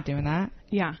 I'm not doing that.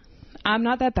 Yeah. I'm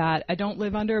not that bad. I don't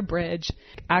live under a bridge.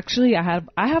 Actually, I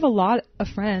have a lot of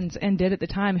friends, and did at the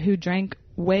time, who drank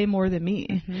way more than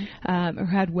me, or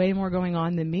had way more going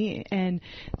on than me. And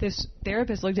this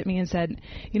therapist looked at me and said,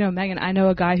 you know, Megan, I know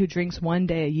a guy who drinks one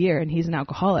day a year, and he's an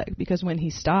alcoholic because when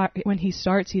he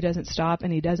starts, he doesn't stop,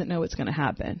 and he doesn't know what's going to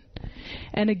happen.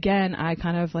 And again, I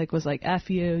kind of like was like, F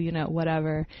you, you know,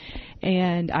 whatever.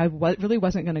 And I really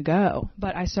wasn't going to go.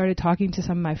 But I started talking to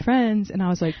some of my friends, and I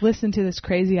was like, listen to this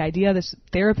crazy idea this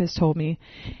therapist told me.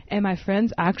 And my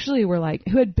friends actually were like,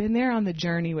 who had been there on the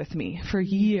journey with me for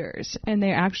years. And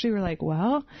they actually were like,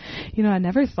 well, you know, I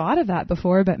never thought of that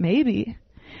before, but maybe.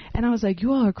 And I was like,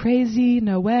 you all are crazy.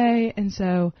 No way. And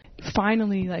so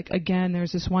finally, like, again,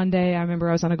 there's this one day I remember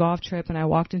I was on a golf trip, and I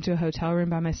walked into a hotel room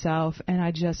by myself, and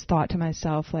I just thought to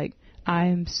myself, like,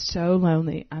 I'm so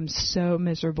lonely. I'm so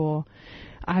miserable.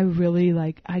 I really,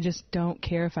 like, I just don't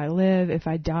care if I live, if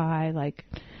I die. Like,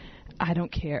 I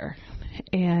don't care.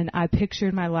 And I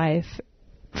pictured my life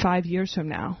 5 years from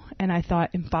now. And I thought,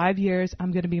 in 5 years,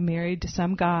 I'm going to be married to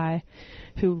some guy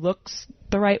who looks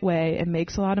the right way and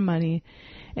makes a lot of money,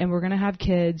 and we're going to have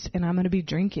kids, and I'm going to be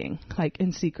drinking, like,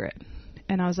 in secret.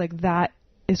 And I was like, that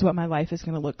is what my life is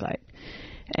going to look like.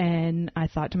 And I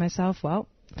thought to myself, well,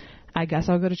 I guess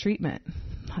I'll go to treatment.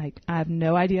 Like, I have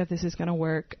no idea if this is going to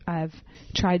work. I've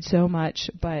tried so much,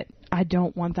 but I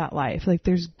don't want that life. Like,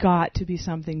 there's got to be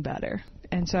something better.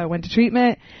 And so I went to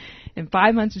treatment. In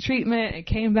 5 months of treatment, it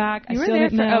came back. You were there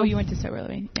for, oh, you went to sober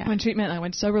living. Yeah. I went to treatment. I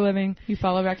went to sober living. You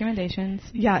follow recommendations.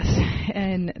 Yes.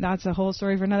 And that's a whole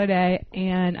story for another day.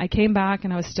 And I came back,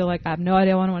 and I was still like, I have no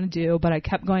idea what I want to do, but I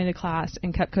kept going to class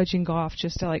and kept coaching golf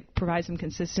just to, like, provide some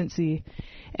consistency,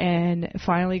 and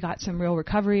finally got some real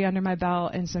recovery under my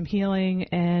belt and some healing,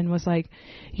 and was like,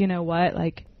 you know what,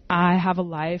 like, I have a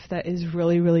life that is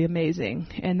really, really amazing.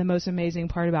 And the most amazing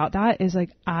part about that is,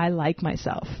 like, I like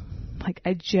myself. Like,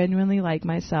 I genuinely like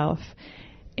myself,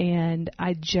 and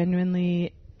I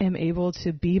genuinely am able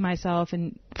to be myself,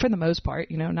 and for the most part,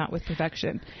 you know, not with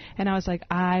perfection. And I was like,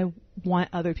 I want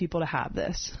other people to have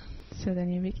this. So then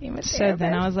you became a therapist. So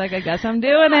then I was like, I guess I'm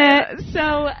doing it.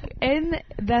 So in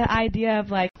the idea of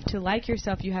like, to like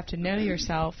yourself, you have to know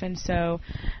yourself. And so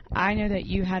I know that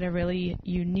you had a really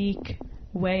unique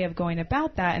way of going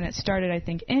about that, and it started, I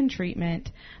think, in treatment,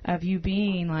 of you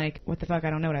being like, what the fuck, I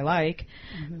don't know what I like.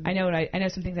 Mm-hmm. I know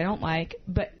some things I don't like,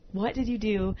 but what did you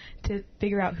do to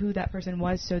figure out who that person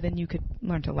was so then you could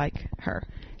learn to like her?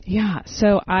 Yeah,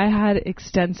 so I had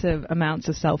extensive amounts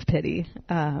of self-pity,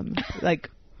 like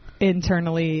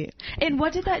internally. And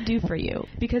what did that do for you?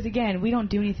 Because again, we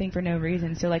don't do anything for no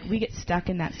reason, so like we get stuck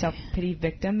in that self-pity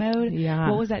victim mode.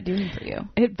 Yeah. What was that doing for you?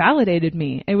 It validated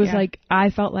me. It was like, I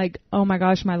felt like, oh my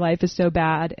gosh, my life is so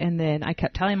bad, and then I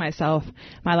kept telling myself,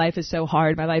 my life is so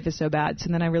hard, my life is so bad, so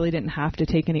then I really didn't have to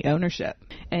take any ownership,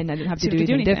 and I didn't have to do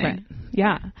anything different.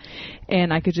 Yeah.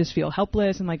 And I could just feel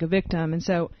helpless and like a victim. And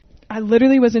so I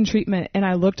literally was in treatment, and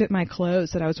I looked at my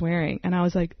clothes that I was wearing, and I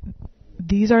was like,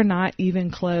 these are not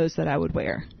even clothes that I would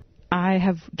wear. I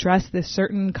have dressed this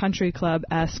certain country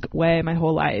club-esque way my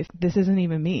whole life. This isn't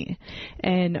even me.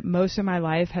 And most of my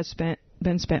life has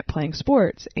been spent playing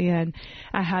sports. And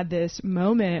I had this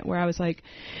moment where I was like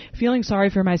feeling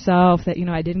sorry for myself that, you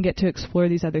know, I didn't get to explore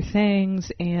these other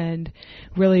things, and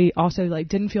really also like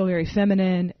didn't feel very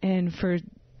feminine. And for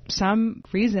some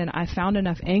reason I found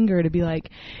enough anger to be like,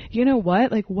 you know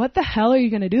what, like what the hell are you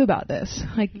going to do about this?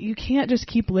 Like you can't just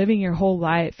keep living your whole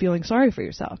life feeling sorry for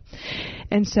yourself.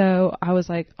 And so I was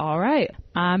like, all right,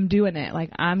 I'm doing it.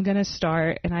 Like I'm going to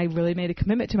start. And I really made a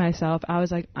commitment to myself. I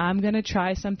was like, I'm going to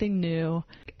try something new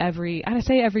I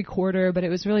say every quarter, but it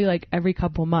was really like every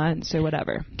couple months or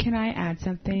whatever. Can I add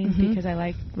something? Mm-hmm. Because I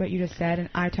like what you just said,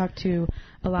 and I talk to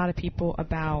a lot of people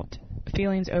about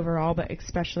feelings overall, but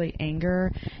especially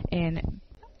anger. And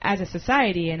as a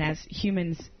society and as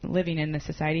humans living in this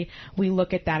society, we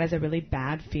look at that as a really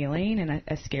bad feeling and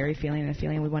a scary feeling and a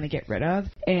feeling we want to get rid of.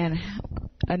 And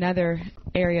another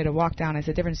area to walk down is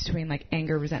the difference between like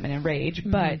anger, resentment, and rage.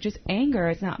 Mm-hmm. But just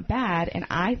anger is not bad. And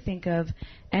I think of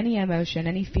any emotion,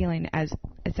 any feeling as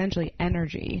essentially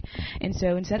energy. And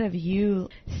so instead of you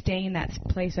staying in that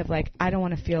place of like, I don't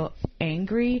want to feel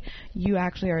angry, you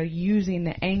actually are using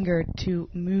the anger to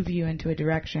move you into a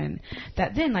direction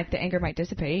that then like the anger might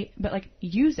dissipate, but like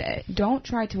use it. Don't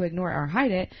try to ignore it or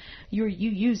hide it. You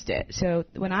used it. So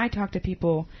when I talk to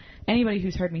people, anybody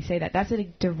who's heard me say that, that's a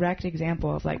direct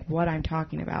example of like what I'm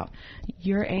talking about.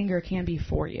 Your anger can be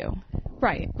for you.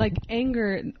 Right. Like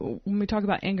anger, when we talk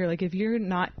about anger, like if you're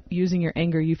not using your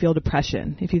anger, you feel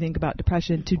depression. If you think about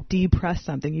depression, to depress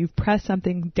something, you've pressed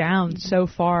something down so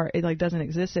far, it like doesn't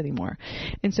exist anymore.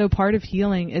 And so part of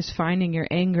healing is finding your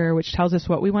anger, which tells us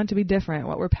what we want to be different,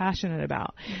 what we're passionate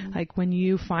about. Mm-hmm. Like when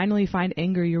you finally find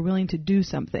anger, you're willing to do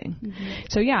something. Mm-hmm.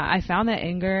 So yeah, I found that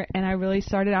anger, and I really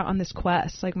started out on this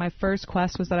quest. Like my first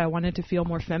quest was that I wanted to feel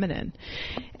more feminine.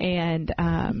 And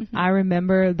I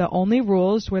remember the only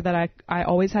rules were that I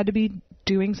always had to be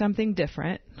doing something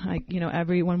different. Like, you know,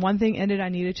 when one thing ended, I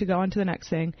needed to go on to the next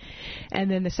thing. And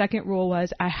then the second rule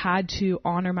was I had to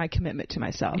honor my commitment to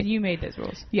myself. And you made those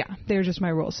rules? Yeah, they were just my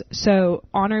rules. So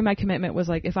honoring my commitment was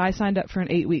like, if I signed up for an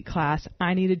 8-week class,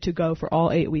 I needed to go for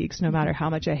all 8 weeks, no matter how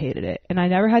much I hated it. And I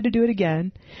never had to do it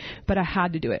again, but I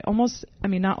had to do it.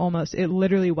 It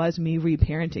literally was me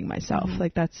reparenting myself. Mm-hmm.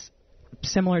 Like that's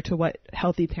similar to what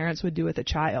healthy parents would do with a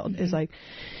child. Mm-hmm. Is like,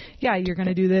 yeah, you're going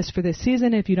to do this for this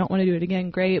season. If you don't want to do it again,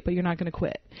 great, but you're not going to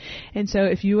quit. And so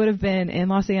if you would have been in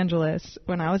Los Angeles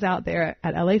when I was out there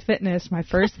at LA Fitness, my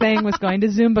first thing was going to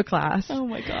Zumba class. Oh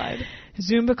my God.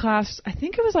 Zumba class, I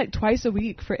think it was like twice a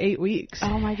week for 8 weeks.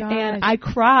 Oh my God. And I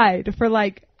cried for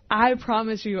like, I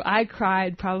promise you, I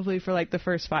cried probably for like the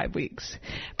first 5 weeks,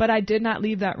 but I did not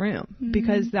leave that room. Mm-hmm.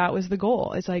 Because that was the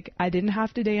goal. It's like, I didn't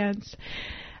have to dance.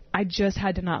 I just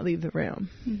had to not leave the room.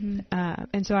 Mm-hmm.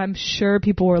 And so I'm sure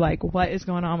people were like, what is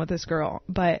going on with this girl?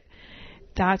 But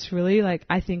that's really like,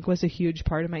 I think was a huge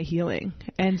part of my healing.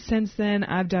 And since then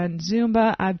I've done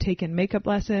Zumba, I've taken makeup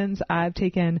lessons, I've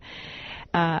taken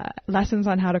lessons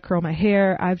on how to curl my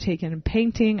hair, I've taken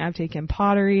painting, I've taken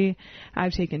pottery,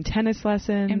 I've taken tennis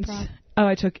lessons. Improv. Oh,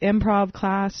 I took improv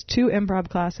class, 2 improv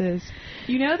classes.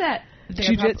 You know that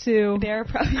Jiu-jitsu.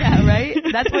 Yeah, right?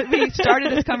 That's what we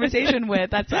started this conversation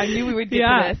with. I knew we would get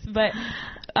to this. But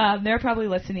there are probably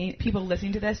people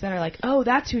listening to this that are like, oh,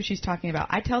 that's who she's talking about.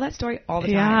 I tell that story all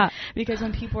the time. Because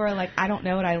when people are like, I don't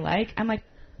know what I like, I'm like,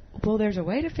 well, there's a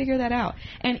way to figure that out.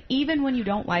 And even when you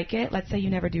don't like it, let's say you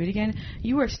never do it again,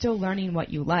 you are still learning what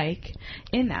you like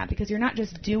in that, because you're not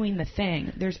just doing the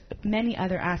thing. There's many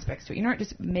other aspects to it. You're not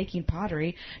just making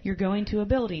pottery. You're going to a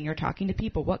building. You're talking to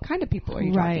people. What kind of people are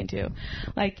you talking to?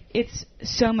 Like, it's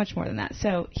so much more than that.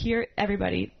 So here,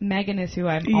 everybody, Megan is who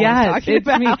I'm always talking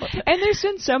about. Me. And there's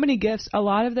been so many gifts. A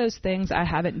lot of those things I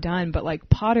haven't done, but like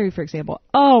pottery, for example.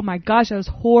 Oh my gosh, I was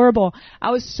horrible.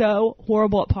 I was so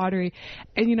horrible at pottery.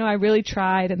 And you know, I really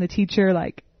tried, and the teacher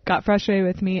like got frustrated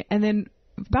with me. And then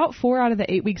about 4 out of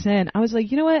the 8 weeks in, I was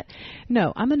like, you know what?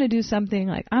 No, I'm going to do something.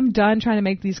 Like, I'm done trying to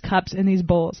make these cups and these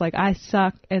bowls. Like, I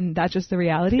suck, and that's just the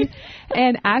reality.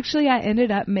 And actually, I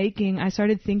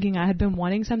started thinking I had been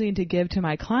wanting something to give to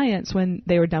my clients when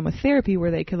they were done with therapy, where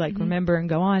they could like remember and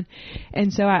go on.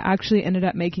 And so I actually ended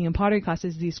up making in pottery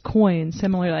classes these coins,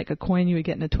 similar like a coin you would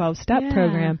get in a 12-step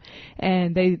program.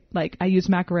 And I use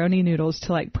macaroni noodles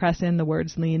to like press in the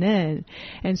words lean in.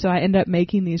 And so I ended up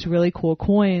making these really cool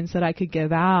coins that I could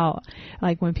give out,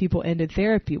 like when people ended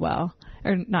therapy well,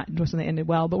 or not just when they ended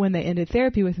well, but when they ended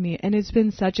therapy with me. And it's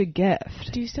been such a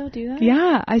gift. Do you still do that?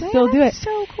 Yeah, I still do it.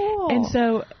 So cool. And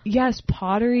so, yes,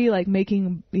 pottery, like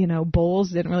making,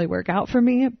 bowls didn't really work out for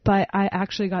me, but I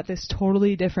actually got this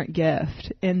totally different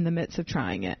gift in the midst of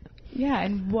trying it. Yeah,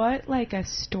 and what like a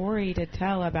story to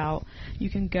tell about, you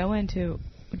can go into,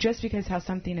 just because how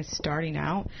something is starting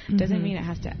out doesn't mean it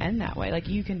has to end that way. Like,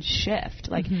 you can shift.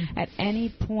 Like, at any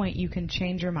point you can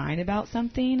change your mind about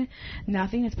something.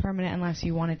 Nothing is permanent unless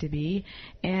you want it to be.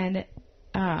 And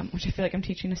which I feel like I'm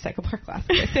teaching a psychobar class.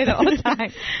 I say that all the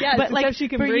time. Yeah, but like, she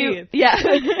can You, breathe.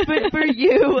 but for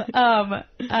you,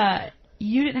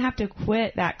 you didn't have to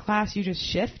quit that class. You just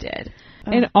shifted.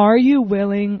 And are you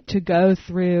willing to go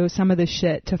through some of the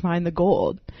shit to find the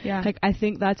gold? Yeah. Like, I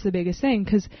think that's the biggest thing,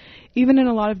 because even in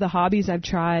a lot of the hobbies I've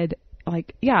tried,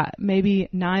 like, yeah, maybe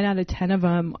 9 out of 10 of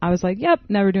them, I was like, yep,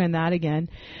 never doing that again.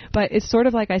 But it's sort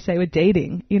of like I say with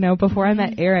dating, before I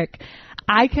met Eric,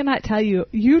 I cannot tell you,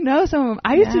 some of them.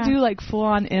 I used to do like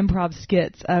full-on improv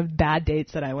skits of bad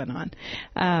dates that I went on.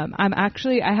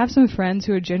 I have some friends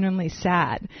who are genuinely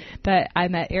sad that I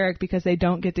met Eric because they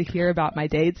don't get to hear about my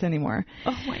dates anymore.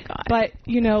 Oh my God. But,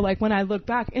 like when I look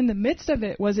back in the midst of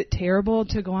it, was it terrible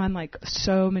to go on like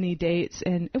so many dates?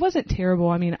 And it wasn't terrible.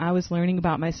 I mean, I was learning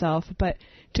about myself, but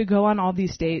to go on all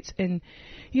these dates and,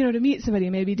 to meet somebody,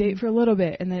 maybe date for a little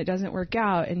bit and then it doesn't work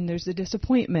out and there's a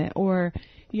disappointment, or,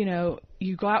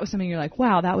 you go out with somebody and you're like,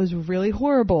 wow, that was really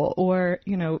horrible. Or,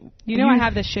 I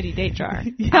have this shitty date jar.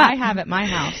 Yeah. I have at my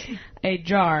house a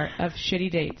jar of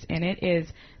shitty dates, and it has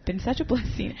been such a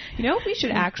blessing. What we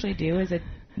should actually do is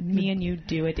me and you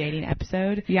do a dating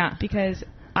episode. Yeah. Because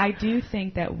I do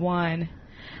think that, one,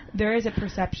 there is a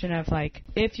perception of, like,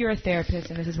 if you're a therapist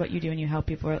and this is what you do and you help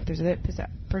people, there's a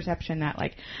perception that,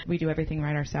 like, we do everything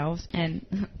right ourselves. And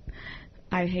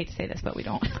I hate to say this, but we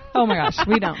don't. Oh my gosh,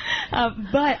 we don't.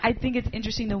 But I think it's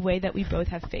interesting the way that we both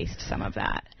have faced some of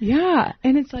that. Yeah.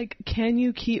 And it's like, can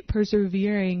you keep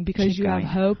persevering because you have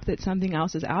hope that something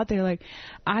else is out there? Like,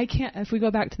 I can't, if we go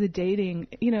back to the dating,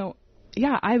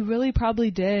 I really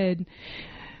probably did.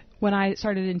 When I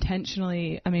started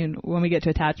intentionally, when we get to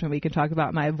attachment, we can talk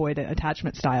about my avoidant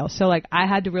attachment style. So, like, I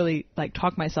had to really, like,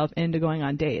 talk myself into going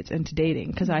on dates and to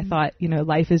dating because I thought,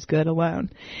 life is good alone.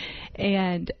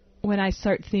 And when I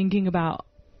start thinking about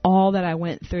all that I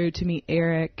went through to meet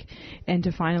Eric and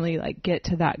to finally, like, get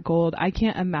to that gold, I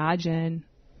can't imagine.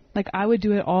 Like, I would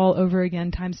do it all over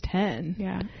again times 10.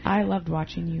 Yeah. I loved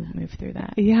watching you move through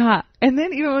that. Yeah. And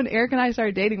then even when Eric and I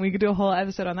started dating, we could do a whole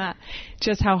episode on that.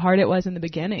 Just how hard it was in the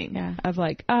beginning. Yeah. Of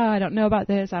like, I don't know about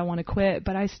this. I want to quit.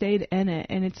 But I stayed in it.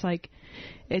 And it's like,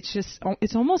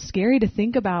 it's almost scary to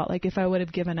think about, like, if I would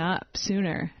have given up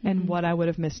sooner and what I would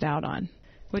have missed out on.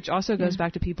 Which also goes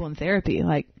back to people in therapy.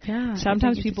 Like,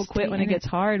 sometimes people quit when it gets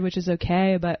hard, which is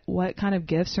okay. But what kind of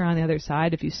gifts are on the other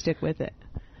side if you stick with it?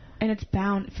 And it's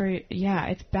bound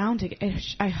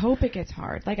to, I hope it gets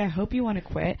hard. Like, I hope you want to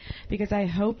quit because I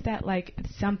hope that, like,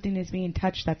 something is being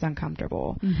touched that's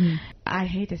uncomfortable. Mm-hmm. I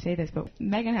hate to say this, but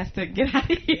Megan has to get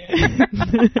out of here.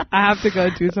 I have to go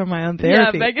do some of my own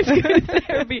therapy. Yeah, Megan's going to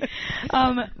therapy.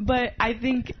 But I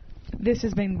think this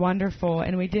has been wonderful,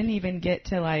 and we didn't even get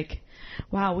to, like,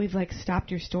 wow, we've, like, stopped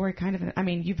your story kind of.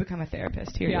 You've become a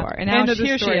therapist. Here you are. And now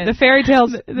here she is. The fairy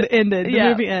tale's ended. The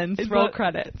movie ends. Roll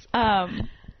credits.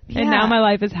 Yeah. And now my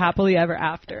life is happily ever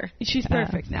after. She's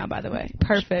perfect now, by the way.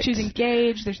 Perfect. She's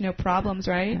engaged. There's no problems,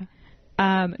 right?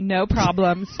 No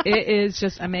problems. It is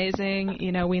just amazing.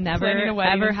 We never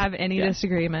ever have any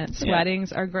disagreements. Yeah.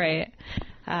 Weddings are great.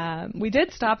 We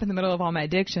did stop in the middle of all my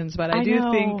addictions, but I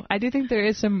do think there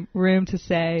is some room to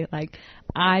say, like,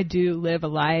 I do live a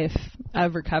life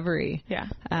of recovery. Yeah.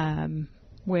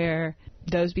 Where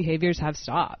those behaviors have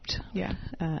stopped. Yeah.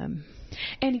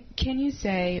 And can you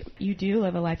say you do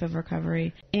live a life of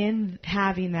recovery? In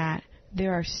having that,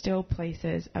 there are still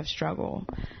places of struggle.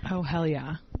 Oh, hell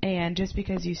yeah. And just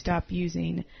because you stop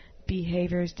using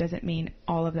behaviors doesn't mean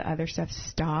all of the other stuff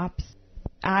stops.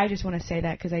 I just want to say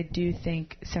that because I do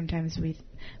think sometimes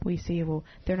we see, well,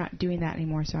 they're not doing that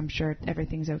anymore, so I'm sure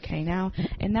everything's okay now.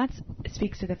 And that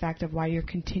speaks to the fact of why you're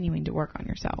continuing to work on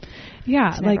yourself. Yeah,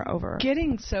 it's like never over.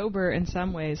 Getting sober in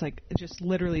some ways, like just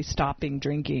literally stopping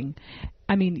drinking.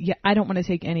 I mean, yeah, I don't want to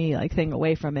take any thing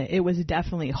away from it. It was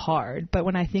definitely hard. But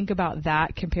when I think about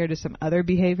that compared to some other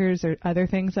behaviors or other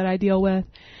things that I deal with,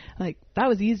 that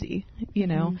was easy, you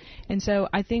know? And so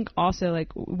I think also,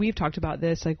 we've talked about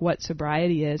this, what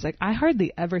sobriety is. I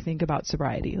hardly ever think about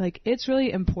sobriety. It's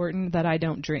really important that I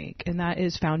don't drink, and that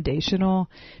is foundational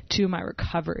to my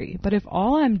recovery. But if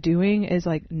all I'm doing is,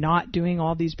 not doing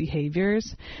all these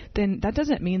behaviors, then that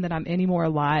doesn't mean that I'm any more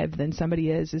alive than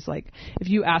somebody is. If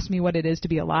you ask me what it is to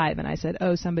be alive, and I said,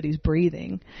 oh, somebody's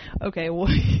breathing. Okay, well,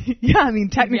 yeah, I mean,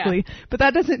 technically, but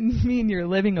that doesn't mean you're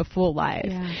living a full life.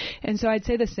 Yeah. And so I'd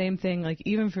say the same thing,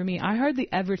 even for me, I hardly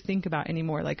ever think about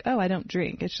anymore, oh, I don't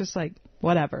drink. It's just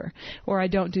whatever. Or I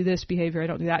don't do this behavior, I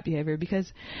don't do that behavior,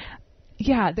 because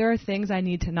yeah, there are things I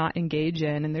need to not engage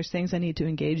in, and there's things I need to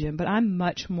engage in, but I'm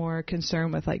much more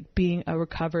concerned with being a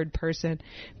recovered person,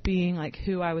 being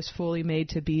who I was fully made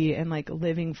to be, and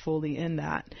living fully in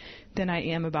that, than I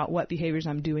am about what behaviors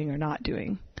I'm doing or not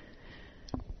doing.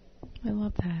 I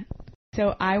love that.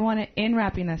 So I want to, in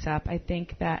wrapping this up, I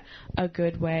think that a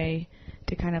good way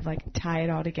to kind of tie it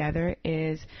all together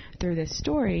is through this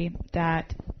story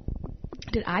that,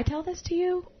 did I tell this to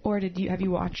you, or have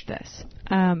you watched this?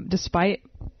 Despite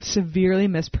severely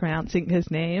mispronouncing his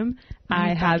name,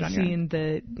 I have seen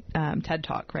the TED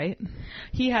Talk, right?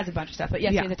 He has a bunch of stuff, but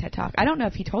yes, he has a TED Talk. I don't know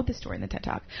if he told this story in the TED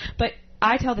Talk, but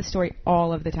I tell the story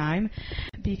all of the time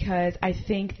because I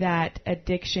think that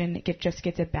addiction just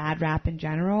gets a bad rap in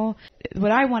general.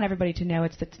 What I want everybody to know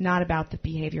is that it's not about the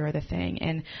behavior or the thing.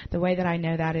 And the way that I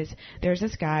know that is there's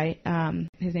this guy,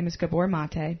 his name is Gabor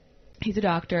Mate. He's a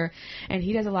doctor, and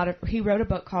he wrote a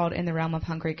book called In the Realm of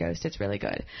Hungry Ghosts. It's really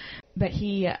good. But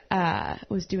he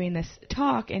was doing this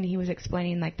talk, and he was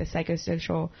explaining the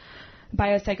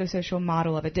biopsychosocial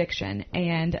model of addiction.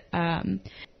 And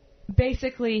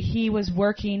basically, he was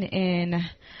working in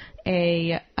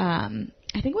I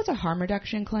think it was a harm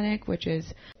reduction clinic, which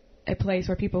is a place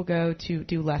where people go to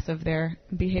do less of their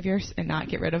behaviors and not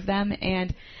get rid of them.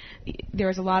 And there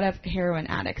was a lot of heroin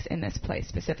addicts in this place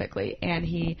specifically. And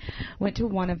he went to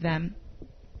one of them,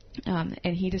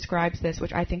 and he describes this,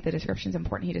 which I think the description is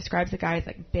important. He describes the guy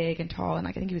as big and tall, and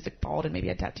I think he was bald and maybe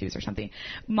had tattoos or something.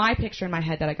 My picture in my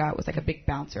head that I got was a big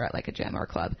bouncer at a gym or a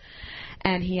club.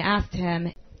 And he asked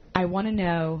him, I want to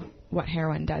know what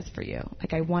heroin does for you.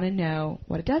 I want to know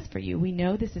what it does for you. We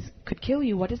know this could kill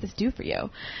you. What does this do for you?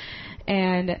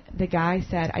 And the guy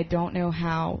said, I don't know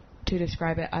how to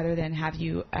describe it other than, have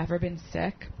you ever been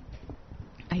sick?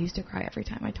 I used to cry every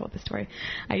time I told the story.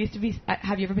 Have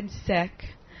you ever been sick?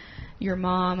 Your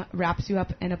mom wraps you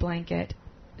up in a blanket,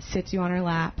 sits you on her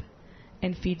lap,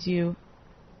 and feeds you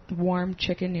warm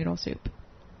chicken noodle soup.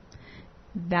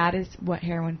 That is what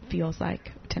heroin feels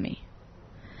like to me.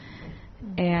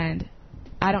 And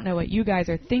I don't know what you guys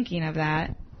are thinking of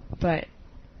that, but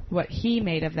what he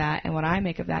made of that and what I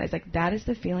make of that is that is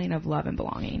the feeling of love and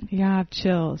belonging. Yeah, I have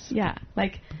chills. Yeah,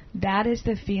 that is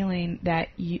the feeling that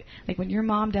you, when your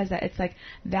mom does that, it's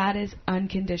that is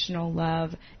unconditional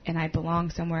love, and I belong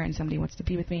somewhere and somebody wants to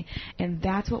be with me, and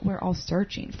that's what we're all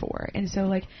searching for. And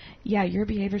so yeah, your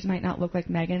behaviors might not look like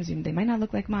Megan's, and they might not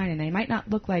look like mine, and they might not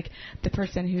look like the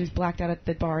person who's blacked out at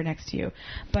the bar next to you,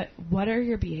 but what are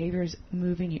your behaviors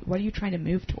moving you? What are you trying to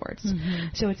move towards? Mm-hmm.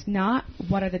 So it's not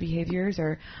what are the behaviors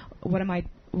or what am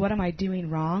I doing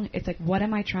wrong? It's what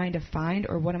am I trying to find,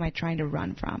 or what am I trying to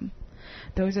run from?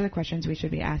 Those are the questions we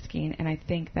should be asking. And I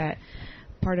think that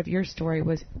part of your story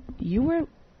was you were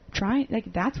trying,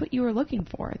 that's what you were looking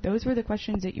for. Those were the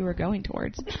questions that you were going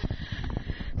towards.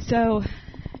 So,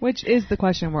 which is the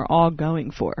question we're all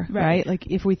going for, right?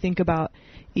 If we think about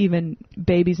even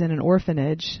babies in an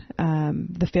orphanage,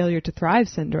 the failure to thrive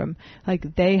syndrome,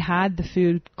 they had the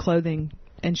food, clothing,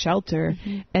 and shelter,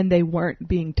 mm-hmm. and they weren't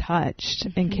being touched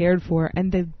mm-hmm. and cared for,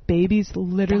 and the babies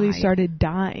literally started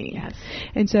dying. Yes.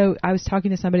 And so I was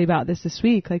talking to somebody about this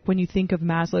week, when you think of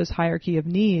Maslow's hierarchy of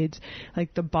needs,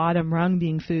 the bottom rung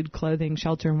being food, clothing,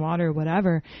 shelter, and water,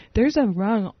 whatever, there's a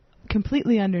rung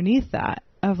completely underneath that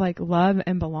of like love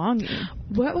and belonging.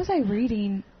 What was I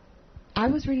reading? I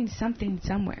was reading something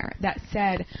somewhere that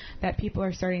said that people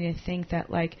are starting to think that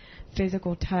like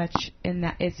physical touch in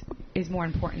that is more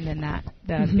important than that,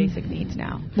 the basic needs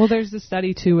now. Well, there's the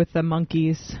study too with the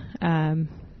monkeys. Where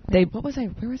was I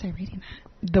reading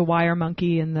that? The wire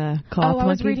monkey and the cloth monkey. I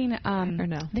was reading, or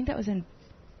no? I think that was in,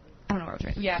 I don't know where I was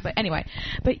reading. Yeah, but anyway.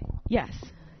 But yes.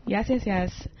 Yes.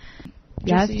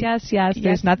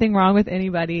 There's nothing wrong with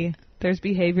anybody. There's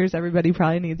behaviors everybody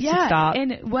probably needs to stop.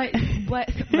 And what,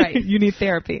 right. You need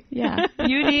therapy. Yeah.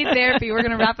 You need therapy. We're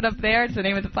going to wrap it up there. It's the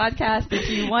name of the podcast. If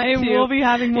you want to. We'll be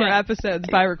having more episodes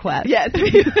by request. Yes.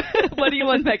 What do you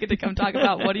want Megan to come talk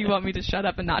about? What do you want me to shut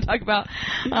up and not talk about?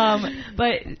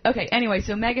 But, okay. Anyway,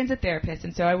 so Megan's a therapist.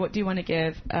 And so I do want to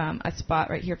give a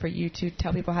spot right here for you to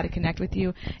tell people how to connect with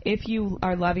you. If you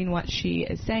are loving what she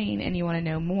is saying and you want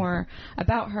to know more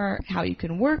about her, how you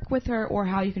can work with her, or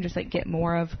how you can just like get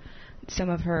more of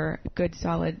some of her good,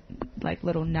 solid, like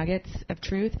little nuggets of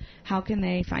truth, how can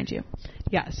they find you?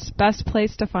 Yes. Best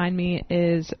place to find me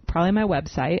is probably my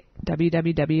website,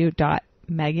 www.megan,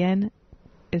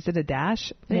 is it a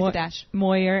dash? It's a dash.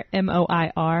 Moir,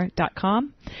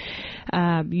 MOIR.com.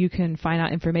 You can find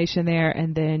out information there,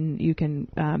 and then you can,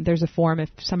 there's a form if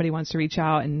somebody wants to reach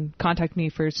out and contact me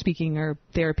for speaking or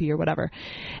therapy or whatever.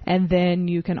 And then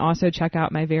you can also check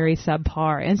out my very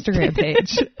subpar Instagram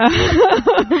page,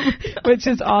 which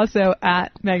is also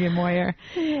at Megan Moir.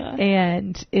 Yeah.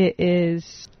 And it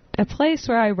is a place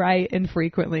where I write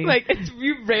infrequently. Like,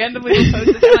 you randomly post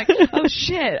this. I'm like, oh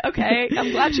shit, okay.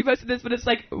 I'm glad she posted this, but it's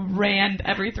like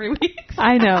every 3 weeks.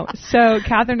 I know. So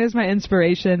Catherine is my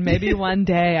inspiration. Maybe one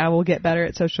day I will get better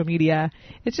at social media.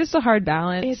 It's just a hard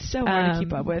balance. It's so hard to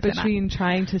keep up with. Between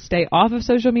trying to stay off of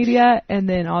social media and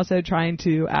then also trying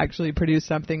to actually produce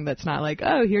something that's not like,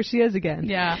 oh, here she is again.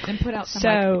 Yeah, and put out some.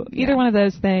 So either one of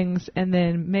those things, and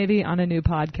then maybe on a new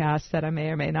podcast that I may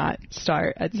or may not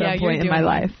start at some point in my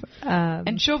life.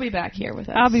 And she'll be back here with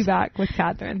us. I'll be back with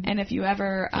Catherine. And if you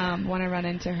ever want to run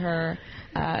into her,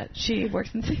 she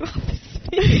works in the same office.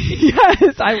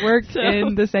 Yes, I worked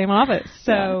in the same office.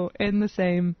 So in the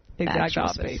same exact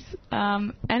office. Space.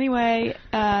 Anyway,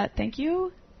 thank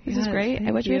you. This is great.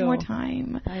 I wish we had more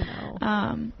time. I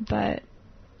know. But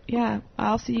yeah,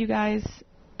 I'll see you guys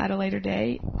at a later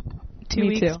date. 2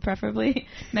 weeks, too. Preferably.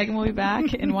 Megan will be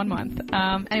back in 1 month.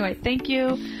 Anyway, thank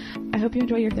you. I hope you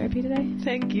enjoy your therapy today.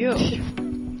 Thank you.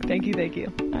 Thank you.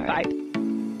 All right. Bye.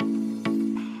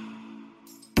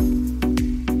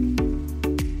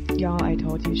 Y'all, I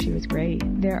told you she was great.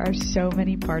 There are so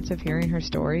many parts of hearing her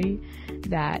story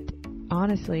that,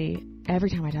 honestly, every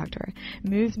time I talk to her,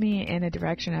 moves me in a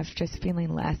direction of just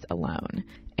feeling less alone.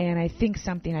 And I think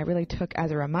something I really took as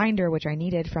a reminder, which I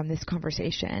needed from this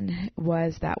conversation,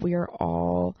 was that we are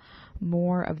all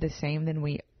more of the same than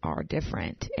we are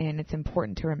different. And it's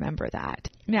important to remember that.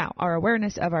 Now, our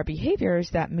awareness of our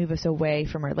behaviors that move us away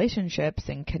from relationships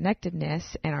and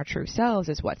connectedness and our true selves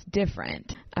is what's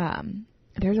different.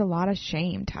 There's a lot of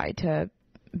shame tied to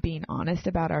being honest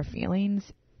about our feelings,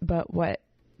 but what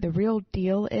the real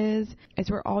deal is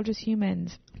we're all just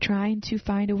humans trying to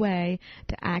find a way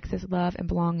to access love and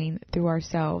belonging through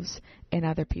ourselves and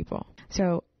other people.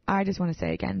 So I just want to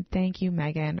say again, thank you,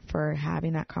 Megan, for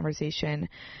having that conversation.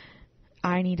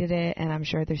 I needed it, and I'm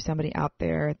sure there's somebody out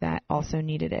there that also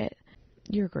needed it.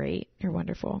 You're great. You're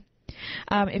wonderful.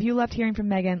 If you loved hearing from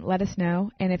Megan, let us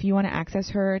know. And if you want to access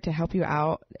her to help you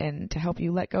out and to help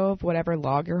you let go of whatever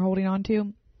log you're holding on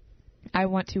to, I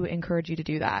want to encourage you to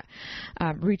do that.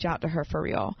 Reach out to her for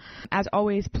real. As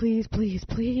always, please, please,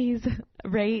 please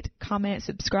rate, comment,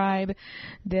 subscribe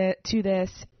to this.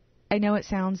 I know it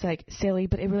sounds like silly,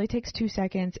 but it really takes 2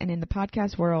 seconds. And in the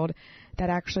podcast world, that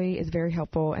actually is very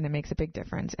helpful, and it makes a big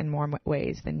difference in more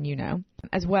ways than you know.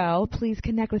 As well, please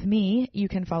connect with me. You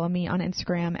can follow me on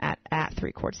Instagram at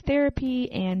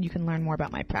 3chordstherapy, and you can learn more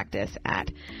about my practice at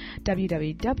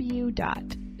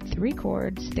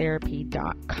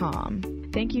www.3chordstherapy.com.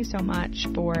 Thank you so much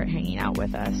for hanging out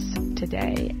with us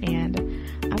today, and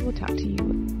I will talk to you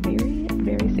very,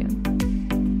 very soon.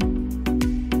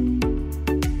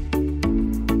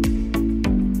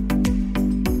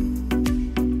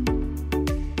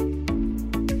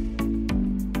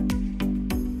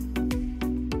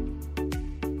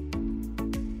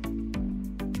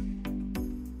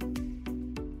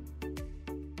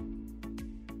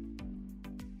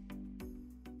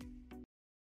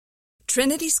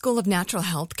 Trinity School of Natural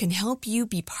Health can help you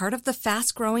be part of the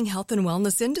fast-growing health and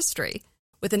wellness industry.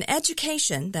 With an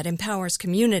education that empowers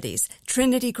communities,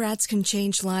 Trinity grads can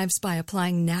change lives by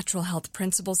applying natural health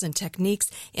principles and techniques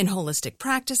in holistic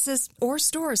practices or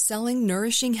stores selling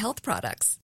nourishing health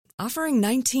products. offering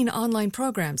 19 online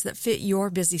programs that fit your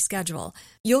busy schedule.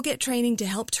 You'll get training to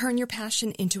help turn your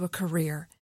passion into a career.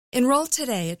 Enroll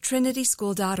today at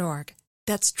trinityschool.org.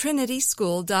 That's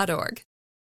trinityschool.org.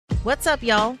 What's up,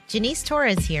 y'all? Janice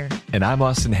Torres here. And I'm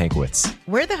Austin Hankwitz.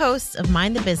 We're the hosts of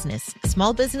Mind the Business,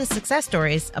 Small Business Success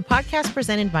Stories, a podcast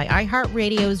presented by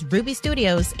iHeartRadio's Ruby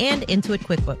Studios and Intuit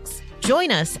QuickBooks.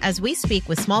 Join us as we speak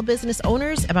with small business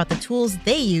owners about the tools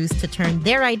they use to turn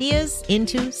their ideas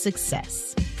into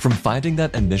success. From finding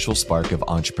that initial spark of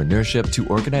entrepreneurship to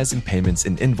organizing payments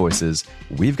and invoices,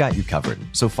 we've got you covered.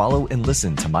 So follow and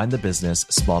listen to Mind the Business,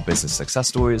 Small Business Success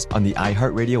Stories on the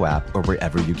iHeartRadio app or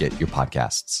wherever you get your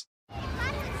podcasts.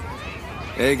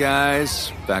 Hey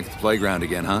guys, back at the playground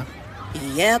again, huh?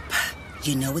 Yep.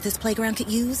 You know what this playground could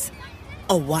use?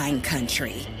 A wine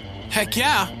country. Heck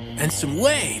yeah, and some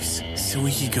waves so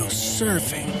we could go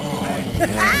surfing. Oh,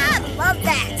 yeah. Love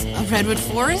that. A redwood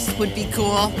forest would be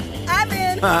cool. I'm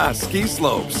in. Ski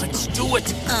slopes. Let's do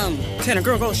it. Can a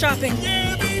girl go shopping?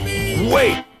 Yeah, baby.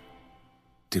 Wait.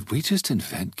 Did we just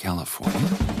invent California?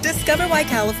 Discover why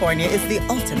California is the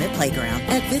ultimate playground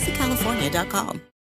at visitcalifornia.com.